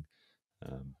different thing.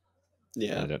 And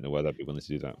Yeah. I don't know whether I'd be willing to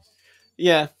do that.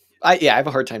 Yeah. I have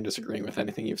a hard time disagreeing with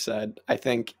anything you've said. I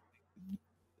think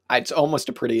it's almost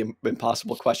a pretty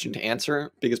impossible question to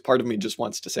answer because part of me just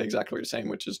wants to say exactly what you're saying,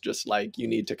 which is just like you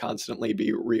need to constantly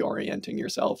be reorienting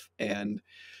yourself. And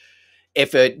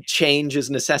if a change is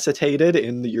necessitated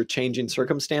in your changing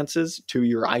circumstances to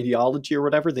your ideology or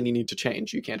whatever, then you need to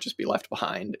change. You can't just be left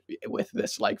behind with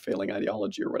this like failing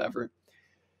ideology or whatever.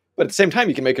 But at the same time,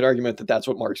 you can make an argument that that's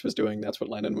what Marx was doing, that's what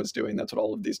Lenin was doing, that's what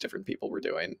all of these different people were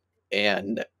doing.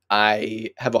 And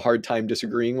I have a hard time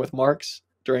disagreeing with Marx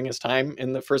during his time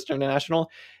in the First International.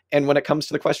 And when it comes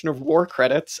to the question of war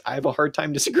credits, I have a hard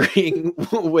time disagreeing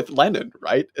with Lenin,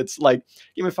 right? It's like,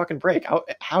 give me a fucking break.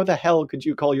 How the hell could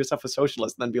you call yourself a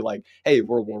socialist and then be like, hey,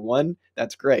 World War One,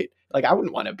 that's great. Like, I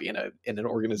wouldn't want to be in an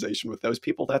organization with those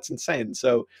people. That's insane.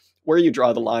 So where you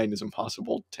draw the line is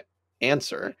impossible to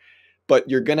answer, but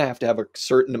you're going to have a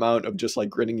certain amount of just like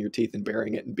gritting your teeth and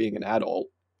bearing it and being an adult,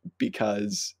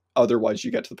 because otherwise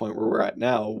you get to the point where we're at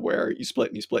now, where you split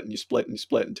and you split and you split and you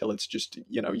split until it's just,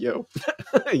 you know,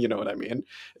 you know what I mean?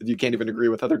 You can't even agree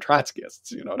with other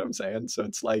Trotskyists, you know what I'm saying? So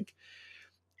it's like,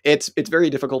 it's very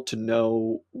difficult to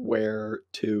know where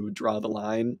to draw the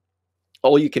line.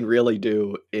 All you can really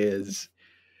do is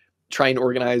try and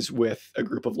organize with a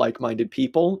group of like-minded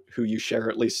people who you share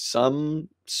at least some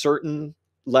certain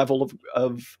level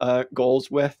of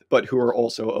goals with, but who are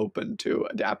also open to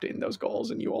adapting those goals,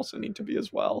 and you also need to be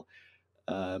as well.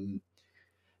 So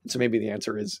maybe the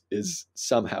answer is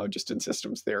somehow just in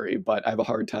systems theory, but I have a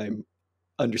hard time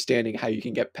understanding how you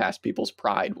can get past people's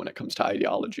pride when it comes to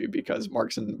ideology, because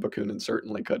Marx and Bakunin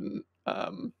certainly couldn't.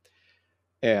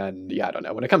 And yeah, I don't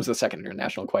know. When it comes to the Second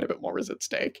International, quite a bit more is at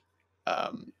stake.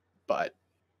 But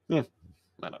yeah,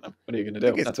 I don't know. What are you going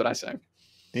to do? That's what I say.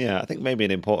 Yeah, I think maybe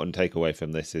an important takeaway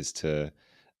from this is to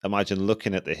imagine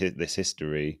looking at this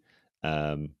history,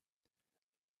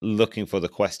 looking for the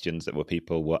questions that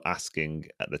people were asking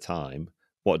at the time.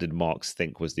 What did Marx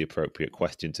think was the appropriate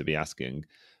question to be asking,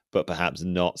 but perhaps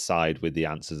not side with the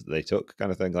answers that they took,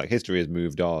 kind of thing. Like, history has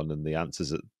moved on, and the answers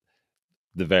that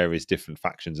the various different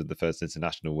factions of the First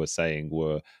International were saying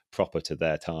were proper to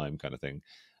their time, kind of thing.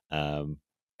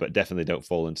 But definitely don't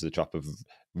fall into the trap of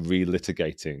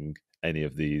relitigating any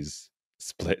of these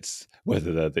splits,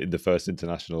 whether they're in the First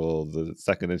International or the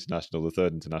Second International, the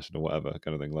Third International, whatever,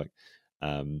 kind of thing. Like,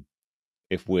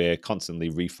 if we're constantly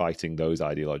refighting those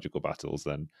ideological battles,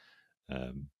 then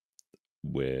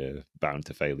we're bound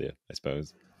to failure, I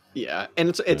suppose. Yeah, and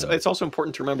it's also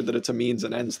important to remember that it's a means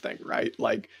and ends thing, right?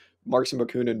 Like, Marx and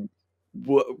Bakunin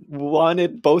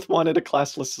both wanted a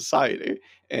classless society,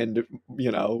 and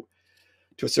you know,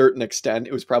 to a certain extent,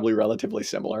 it was probably relatively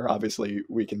similar. Obviously,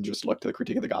 we can just look to the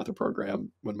Critique of the Gotha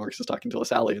program when Marx is talking to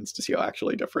Lassalleans to see how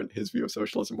actually different his view of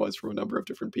socialism was from a number of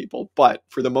different people. But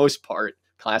for the most part,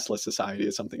 classless society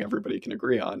is something everybody can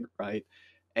agree on, right?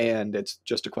 And it's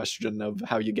just a question of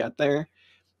how you get there.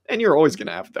 And you're always going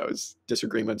to have those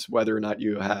disagreements, whether or not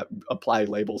you apply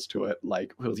labels to it,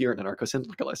 like, well, you're an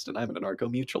anarcho-syndicalist and I'm an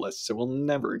anarcho-mutualist, so we'll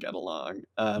never get along.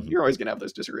 You're always going to have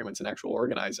those disagreements in actual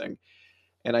organizing.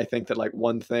 And I think that like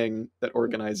one thing that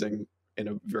organizing in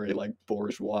a very like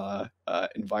bourgeois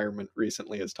environment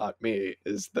recently has taught me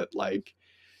is that like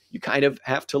you kind of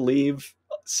have to leave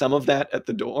some of that at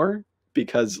the door,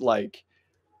 because like,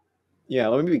 yeah,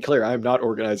 let me be clear, I'm not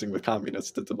organizing with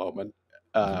communists at the moment,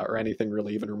 or anything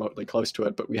really even remotely close to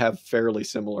it, but we have fairly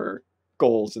similar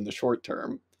goals in the short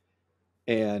term.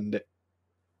 And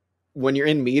when you're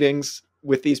in meetings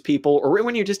with these people, or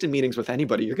when you're just in meetings with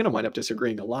anybody, you're going to wind up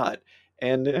disagreeing a lot.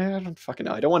 And I don't fucking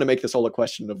know. I don't want to make this all a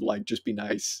question of like, just be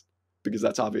nice, because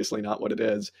that's obviously not what it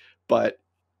is. But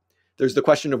there's the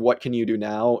question of what can you do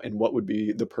now and what would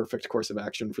be the perfect course of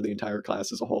action for the entire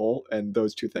class as a whole. And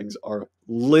those two things are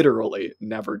literally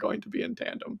never going to be in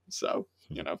tandem. So,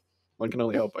 one can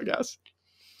only hope, I guess.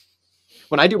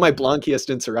 When I do my Blanquiest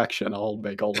insurrection, I'll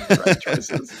make all of the right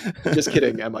choices. Just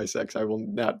kidding, MI6. I will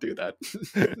not do that.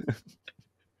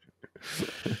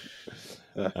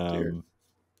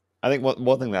 I think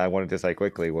one thing that I wanted to say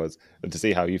quickly was, and to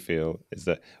see how you feel, is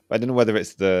that I don't know whether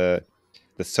it's the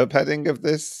subheading of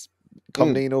this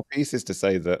Comninel piece is to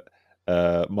say that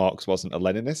Marx wasn't a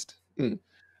Leninist.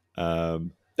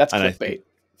 That's clickbait.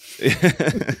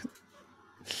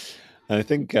 And I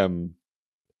think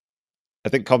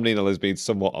Comninel has been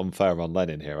somewhat unfair on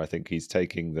Lenin here. I think he's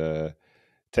taking the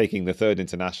Third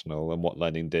International and what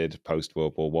Lenin did post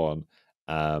World War One,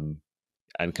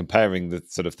 and comparing the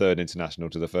sort of Third International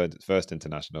to the First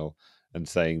International, and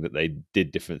saying that they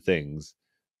did different things.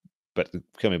 But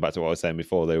coming back to what I was saying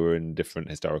before, they were in different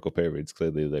historical periods.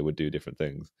 Clearly, they would do different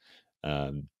things.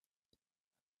 And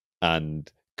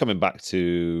coming back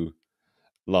to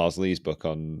Lars Lee's book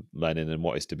on Lenin and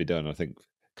what is to be done, I think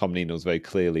Comninel's very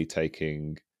clearly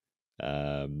taking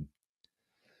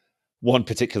one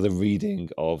particular reading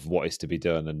of what is to be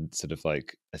done and sort of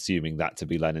like assuming that to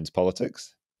be Lenin's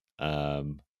politics. But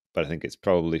I think it's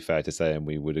probably fair to say, and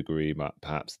we would agree,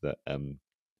 perhaps, that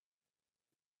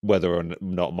whether or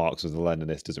not Marx was a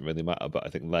Leninist doesn't really matter. But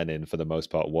I think Lenin, for the most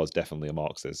part, was definitely a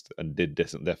Marxist and did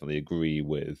definitely agree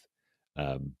with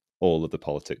all of the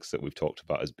politics that we've talked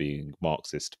about as being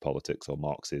Marxist politics or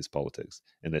Marxist politics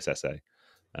in this essay,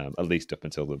 at least up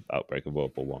until the outbreak of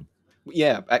World War One.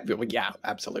 Yeah,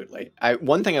 absolutely.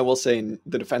 One thing I will say in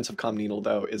the defense of Comninel,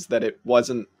 though, is that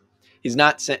he's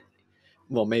not saying,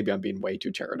 well, maybe I'm being way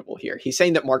too charitable here. He's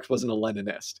saying that Marx wasn't a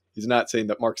Leninist. He's not saying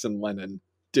that Marx and Lenin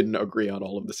didn't agree on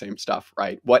all of the same stuff,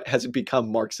 right? What has it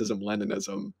become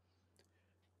Marxism-Leninism?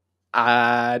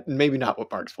 Maybe not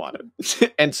what Marx wanted.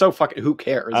 And so fucking who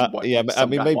cares what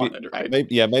some guy wanted, right?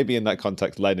 Maybe in that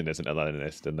context, Lenin isn't a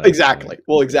Leninist. And exactly.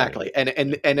 Well, exactly.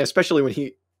 Yeah. And especially when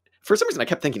for some reason, I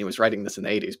kept thinking he was writing this in the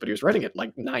 80s, but he was writing it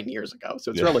like 9 years ago.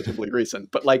 So it's relatively recent.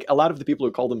 But like a lot of the people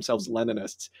who call themselves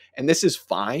Leninists, and this is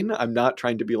fine. I'm not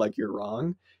trying to be like, you're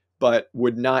wrong, but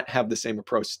would not have the same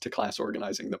approach to class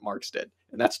organizing that Marx did.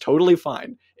 And that's totally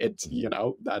fine. It's,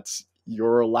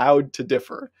 you're allowed to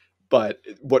differ. But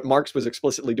what Marx was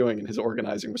explicitly doing in his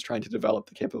organizing was trying to develop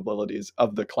the capabilities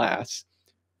of the class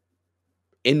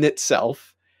in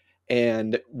itself.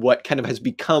 And what kind of has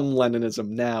become Leninism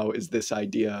now is this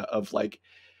idea of like,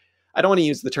 I don't want to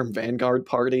use the term vanguard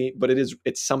party, but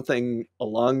it's something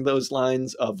along those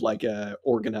lines of like a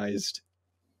organized,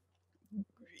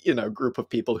 group of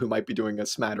people who might be doing a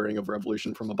smattering of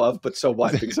revolution from above. But so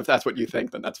what? Because if that's what you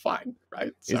think, then that's fine,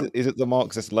 right? So. Is it the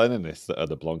Marxist-Leninists that are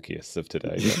the Blanquists of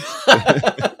today?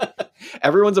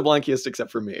 Everyone's a Blanquist except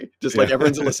for me. Just like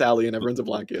everyone's a Lassallean, everyone's a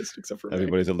Blanquist except for me.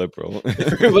 Everybody's a liberal.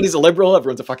 Everybody's a liberal.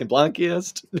 Everyone's a fucking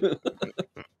Blanquist.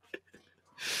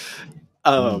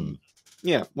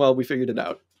 Yeah, well, we figured it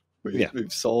out.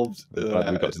 We've solved... we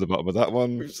got to the bottom of that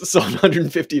one. We've solved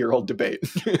 150-year-old debate.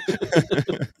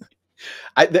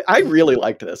 I really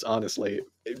liked this, honestly.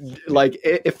 Like,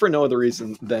 if for no other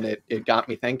reason than it got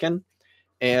me thinking.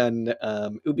 And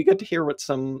it would be good to hear what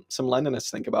some Leninists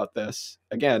think about this.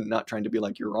 Again, not trying to be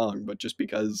like you're wrong, but just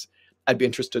because I'd be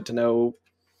interested to know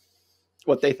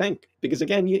what they think. Because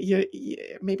again, you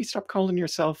maybe stop calling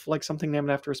yourself like something named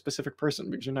after a specific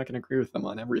person, because you're not going to agree with them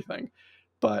on everything.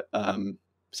 But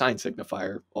sign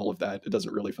signifier, all of that, it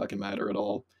doesn't really fucking matter at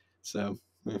all. So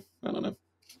I don't know,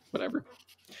 whatever.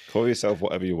 Call yourself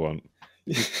whatever you want.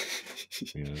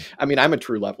 I mean, I'm a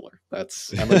true leveler. I'm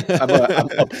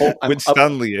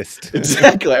Winstanleyist.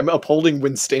 Exactly. I'm upholding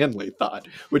Winstanley thought,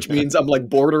 which means I'm like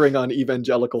bordering on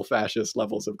evangelical fascist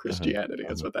levels of Christianity.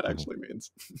 That's what that actually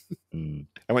means.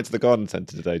 I went to the garden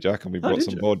centre today, Jack, and we brought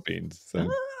some broad beans. So.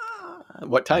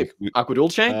 What type? Aqua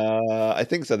Dulce? I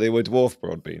think so. They were dwarf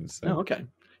broad beans. So. Oh, okay.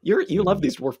 You love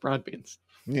these dwarf broad beans.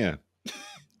 Yeah.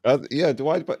 Yeah, do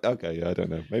I? But okay, yeah, I don't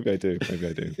know. Maybe I do.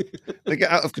 They get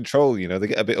out of control, They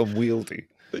get a bit unwieldy.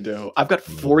 They do. I've got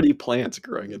 40 plants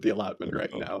growing at the allotment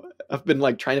right now. I've been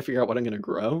like trying to figure out what I'm going to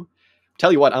grow.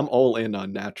 Tell you what, I'm all in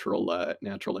on natural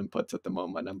inputs at the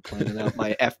moment. I'm planning out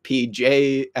my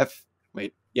FPJs,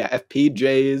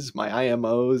 my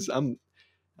IMOs. I'm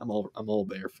all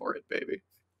there for it, baby.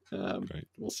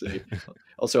 We'll see.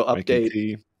 Also,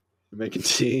 update. Making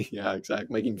tea. Yeah, exactly.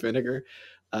 Making vinegar.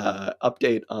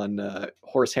 Update on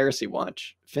Horus Heresy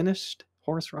Watch. Finished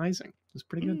Horus Rising. It was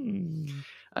pretty good.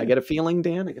 I get a feeling,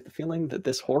 Dan, the feeling that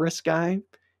this Horus guy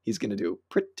he's going to do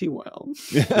pretty well.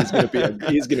 He's going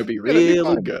to be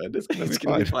really good. It's going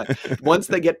to be fine. Once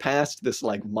they get past this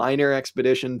like minor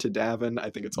expedition to Davin, I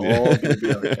think it's all going to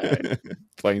be okay.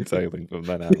 Plain sailing from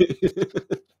then out.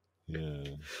 Yeah.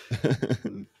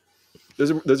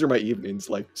 Those are my evenings,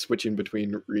 like switching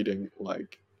between reading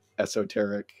like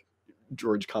esoteric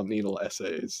George Comninel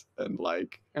essays and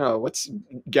like, oh, what's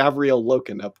Gabriel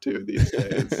Loken up to these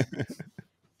days?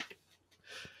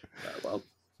 Well,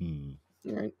 all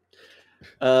right.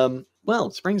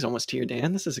 Well, spring's almost here,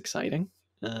 Dan. This is exciting.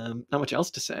 Not much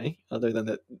else to say other than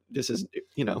that this is,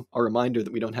 a reminder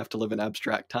that we don't have to live in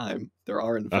abstract time. There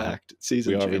are, in fact,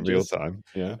 season changes. We are in real time.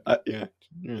 Yeah. Yeah.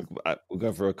 We'll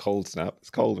go for a cold snap. It's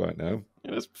cold right now.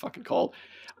 It is fucking cold.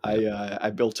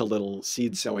 I built a little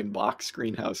seed sowing box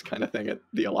greenhouse kind of thing at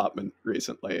the allotment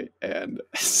recently, and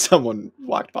someone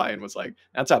walked by and was like,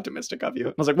 "That's optimistic of you."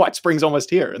 And I was like, "What? Spring's almost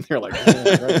here." And they're like,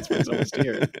 "Oh, right, spring's almost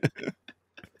here."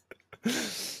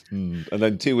 And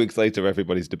then 2 weeks later,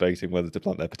 everybody's debating whether to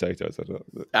plant their potatoes.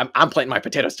 I'm planting my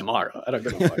potatoes tomorrow. I don't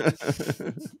give a fuck.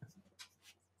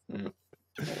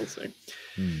 We'll see.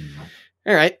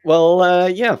 All right. Well,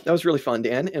 yeah, that was really fun,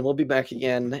 Dan. And we'll be back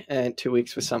again in 2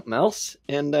 weeks with something else.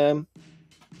 And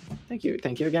thank you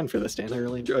again for this, Dan. I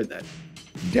really enjoyed that.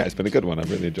 Yeah, it's been a good one. I've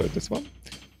really enjoyed this one.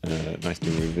 Nice to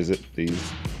revisit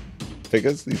these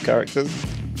figures, these characters,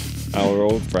 our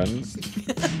old friends.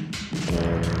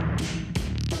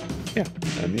 Yeah,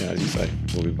 and yeah, as you say,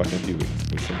 we'll be back in a few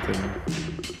weeks with something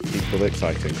equally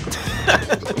exciting.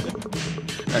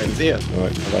 All right, see ya. All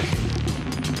right, bye-bye.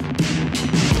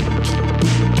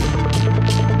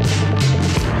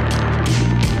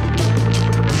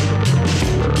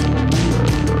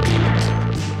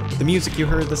 The music you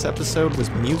heard this episode was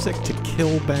Music to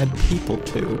Kill Bad People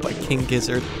To by King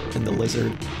Gizzard and the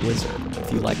Lizard Wizard.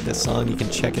 If you like this song, you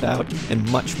can check it out and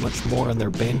much, much more on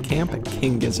their Bandcamp at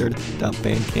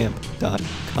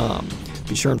kinggizzard.bandcamp.com.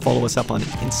 Be sure and follow us up on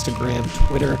Instagram,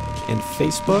 Twitter, and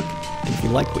Facebook. And if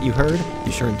you like what you heard,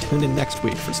 be sure and tune in next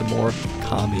week for some more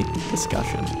commie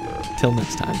discussion. Till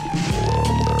next time.